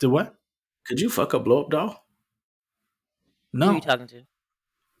 Do what? Could you fuck a blow up doll? Who are you No, talking to?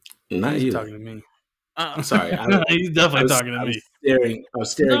 Not he's you. talking to me. Sorry, He's I definitely was talking to I me. was staring I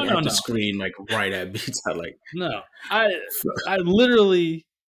was No, staring no, at the no, screen like right at Pizza. Like no. I literally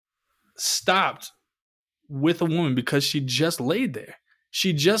stopped with a woman because she just laid there.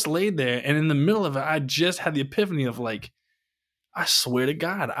 She just laid there, and in the middle of it, I just had the epiphany of like, I swear to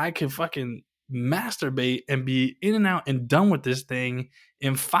God, I could fucking masturbate and be in and out and done with this thing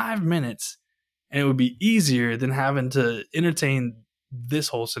in 5 minutes. And it would be easier than having to entertain this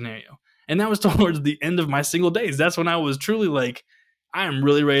whole scenario. And that was towards the end of my single days. That's when I was truly like, I am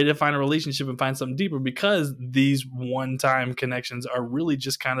really ready to find a relationship and find something deeper because these one time connections are really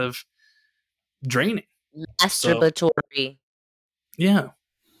just kind of draining. So, Masturbatory. yeah.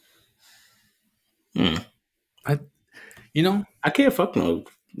 hmm. I I can't fuck no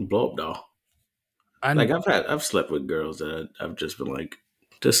blow up doll. I Like I've slept with girls that I've just been like,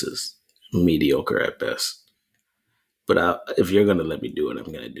 this is mediocre at best. But if you're gonna let me do it,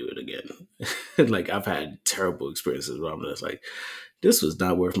 I'm gonna do it again. Like I've had terrible experiences where I'm just like, this was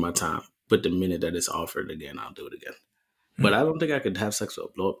not worth my time. But the minute that it's offered again, I'll do it again. But I don't think I could have sex with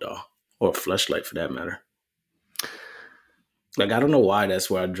a blow up doll or a fleshlight for that matter. Like I don't know why that's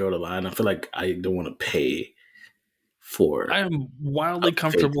where I draw the line. I feel like I don't want to pay for I am wildly a fake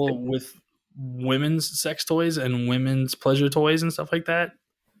comfortable thing. with women's sex toys and women's pleasure toys and stuff like that.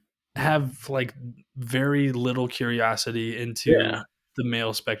 Have like very little curiosity into Yeah. the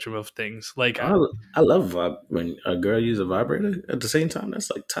male spectrum of things. Like, I love when a girl uses a vibrator at the same time. That's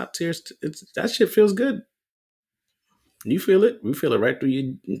like top tier. That shit feels good. You feel it. We feel it right through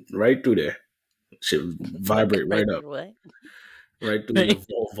you, right through there. Shit vibrate right up, What? right through your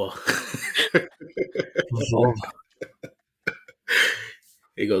vulva.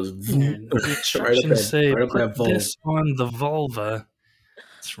 It goes Man, the right up instructions say right up put that vulva. this on the vulva.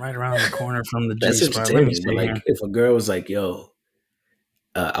 It's right around the corner from the G That's spot. Let me entertaining. see But like, here. if a girl was like, "Yo,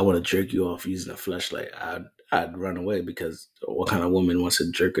 I want to jerk you off using a fleshlight," I'd run away, because what kind of woman wants to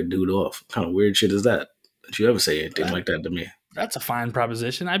jerk a dude off? What kind of weird shit is that? Did you ever say anything like that to me? That's a fine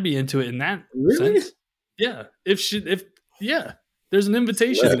proposition. I'd be into it in that Really? sense. Yeah. There's an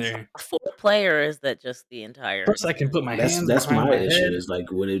invitation What? there. A full player is that just the entire? First, I can put my hands That's behind my my issue. head. Is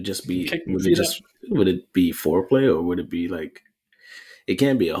like, would it just be? Kick my Would feet it be foreplay, or would it be like? It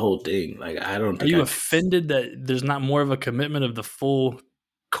can't be a whole thing. Like, I don't. Are think you offended that there's not more of a commitment of the full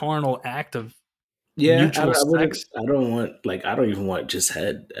carnal act of mutual sex? I don't want, like, I don't even want just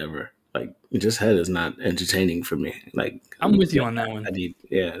head ever. Like, just head is not entertaining for me. Like, I'm with you on that one.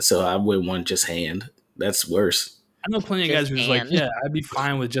 So I wouldn't want just hand. That's worse. I know plenty of guys Just who's like, hand. yeah, I'd be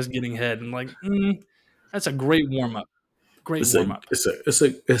fine with just getting head. And like, that's a great warm up. It's a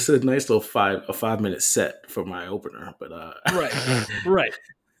nice little 5-minute set for my opener, but Right.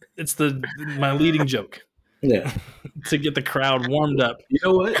 It's my leading joke yeah. to get the crowd warmed up. You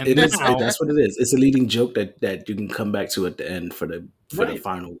know what? And It is. now- That's what it is. It's a leading joke that you can come back to at the end for the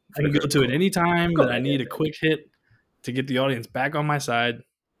final. I can go to it anytime that I need a quick hit to get the audience back on my side.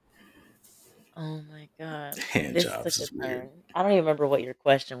 Oh my god! Hand This jobs took is a weird. turn. I don't even remember what your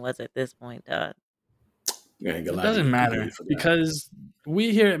question was at this point, Todd. It doesn't matter because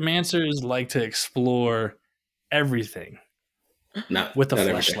we here at Mansers like to explore everything with a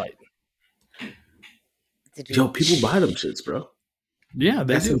flashlight. Yo, people buy them shits, bro. Yeah,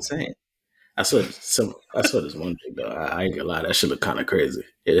 that's insane. I saw this one thing though. I ain't gonna lie, that shit looked kind of crazy.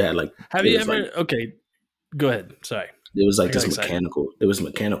 It had like. Have you ever? Okay, go ahead. Sorry. It was like this mechanical. It was a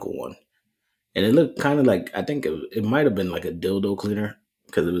mechanical one, and it looked kind of like, I think it might have been like a dildo cleaner,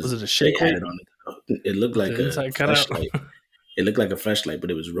 because it was. Was it a shake weight? It looked like a flashlight. It looked like a flashlight,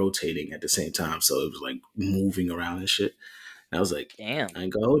 but it was rotating at the same time, so it was like moving around and shit. And I was like, damn, I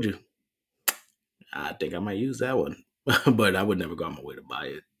ain't gonna hold you. I think I might use that one, but I would never go on my way to buy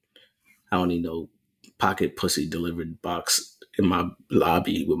it. I don't need no pocket pussy delivered box in my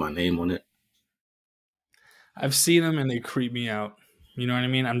lobby with my name on it. I've seen them and they creep me out. You know what I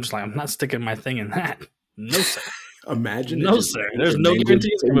mean? I'm just like, I'm not sticking my thing in that. No, sir. Imagine. No, sir. There's no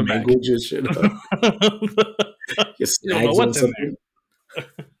guarantees coming back. Shit you snags on something.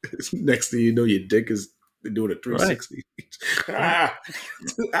 Next thing you know, your dick is doing a 360. Right.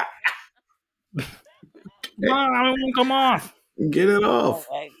 I won't come off. Get it off.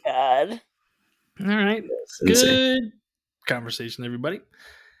 Oh my god. All right. Good conversation, everybody.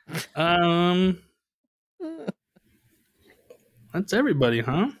 That's everybody,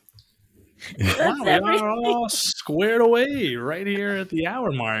 huh? Wow, we are all squared away right here at the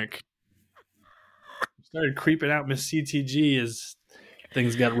hour mark. Started creeping out Miss CTG as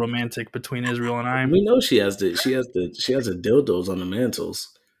things got romantic between Israel and I. We know she has the dildos on the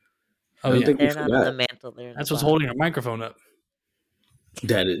mantles. Oh yeah, they're not on the mantle. That's what's holding her microphone up.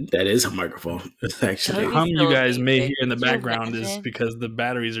 That is a microphone. It's actually the hum you guys may hear in the background is because the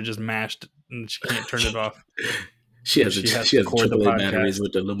batteries are just mashed and she can't turn it off. She has AAA batteries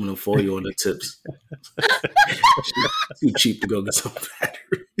with the aluminum foil on the tips. Too cheap to go get some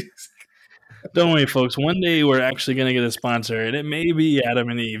batteries. Don't worry, folks. One day we're actually going to get a sponsor, and it may be Adam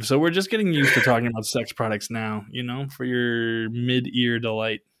and Eve. So we're just getting used to talking about sex products now, for your mid-ear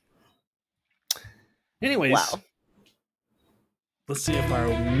delight. Anyways, wow. Let's see if our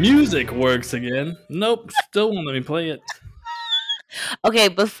music works again. Nope, still won't let me play it. Okay,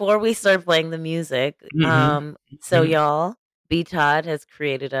 before we start playing the music, y'all, B Todd has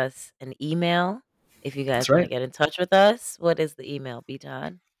created us an email. If you guys want to get in touch with us, what is the email, B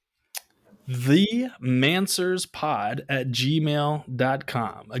Todd?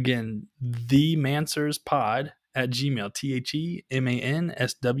 TheMansersPod@gmail.com. Again, TheMansersPod@gmail.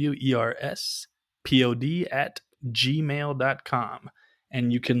 TheMansersPod@gmail.com.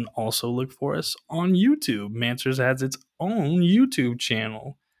 And you can also look for us on YouTube. Mansers has its own YouTube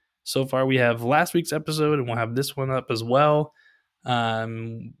channel. So far, we have last week's episode, and we'll have this one up as well.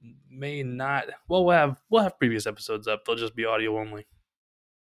 We'll have previous episodes up. They'll just be audio only.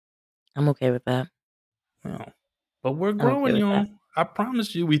 I'm okay with that. Well, but we're growing, y'all. I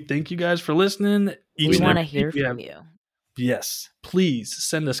promise you. We thank you guys for listening. We want to hear from you. Yes, please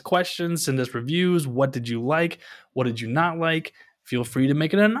send us questions, send us reviews. What did you like? What did you not like? Feel free to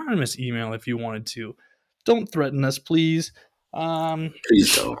make an anonymous email if you wanted to. Don't threaten us, please.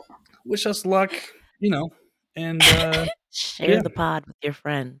 Please don't. Wish us luck, and Share the pod with your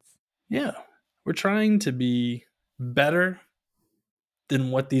friends. yeah, we're trying to be better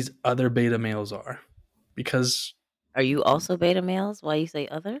than what these other beta males are, because Are you also beta males? Why you say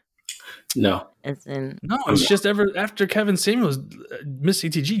other? No. It's in it's just after Kevin Samuels, Miss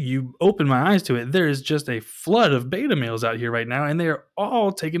CTG, you opened my eyes to it. There is just a flood of beta males out here right now, and they are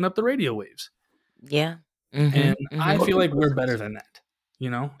all taking up the radio waves. yeah. And I feel like we're better than that.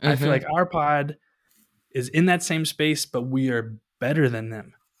 I feel like our pod is in that same space, but we are better than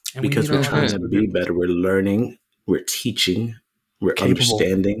them. And because we we're trying to be better. We're learning. We're teaching. We're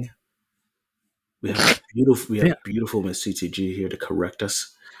understanding. We have beautiful Miss CTG here to correct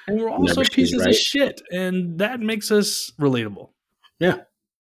us. And we're also pieces of shit, and that makes us relatable. Yeah.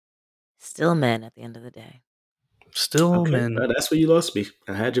 Still men at the end of the day. Still men. That's where you lost me.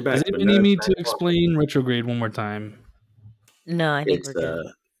 I had your back. Does anybody need me to explain retrograde one more time? No, I think we're good.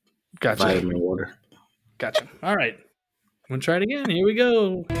 Gotcha. Vitamin water. Gotcha. All right. I'm going to try it again. Here we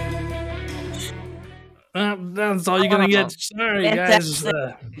go. That's all you're going to get. Sorry, guys.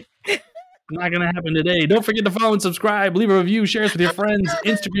 Not going to happen today. Don't forget to follow and subscribe. Leave a review. Share us with your friends.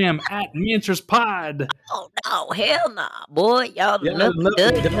 Instagram @MancersPod. Oh, no. Hell no. Boy, y'all look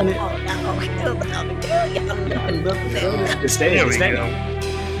good. Oh, no. Hell no. It's staying. It's staying.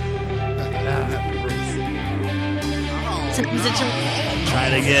 Try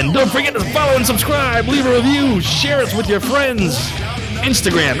it again. Don't forget to follow and subscribe. Leave a review. Share us with your friends.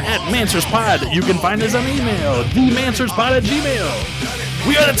 Instagram @MancersPod. You can find us on email, themancerspod@gmail.com.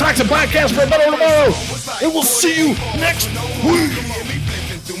 We are the Toxic Podcast for a better tomorrow, and we'll see you next week.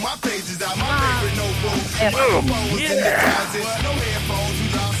 Oh, yeah.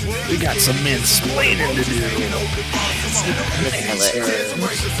 We got some mansplaining to do.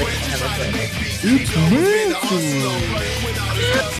 It's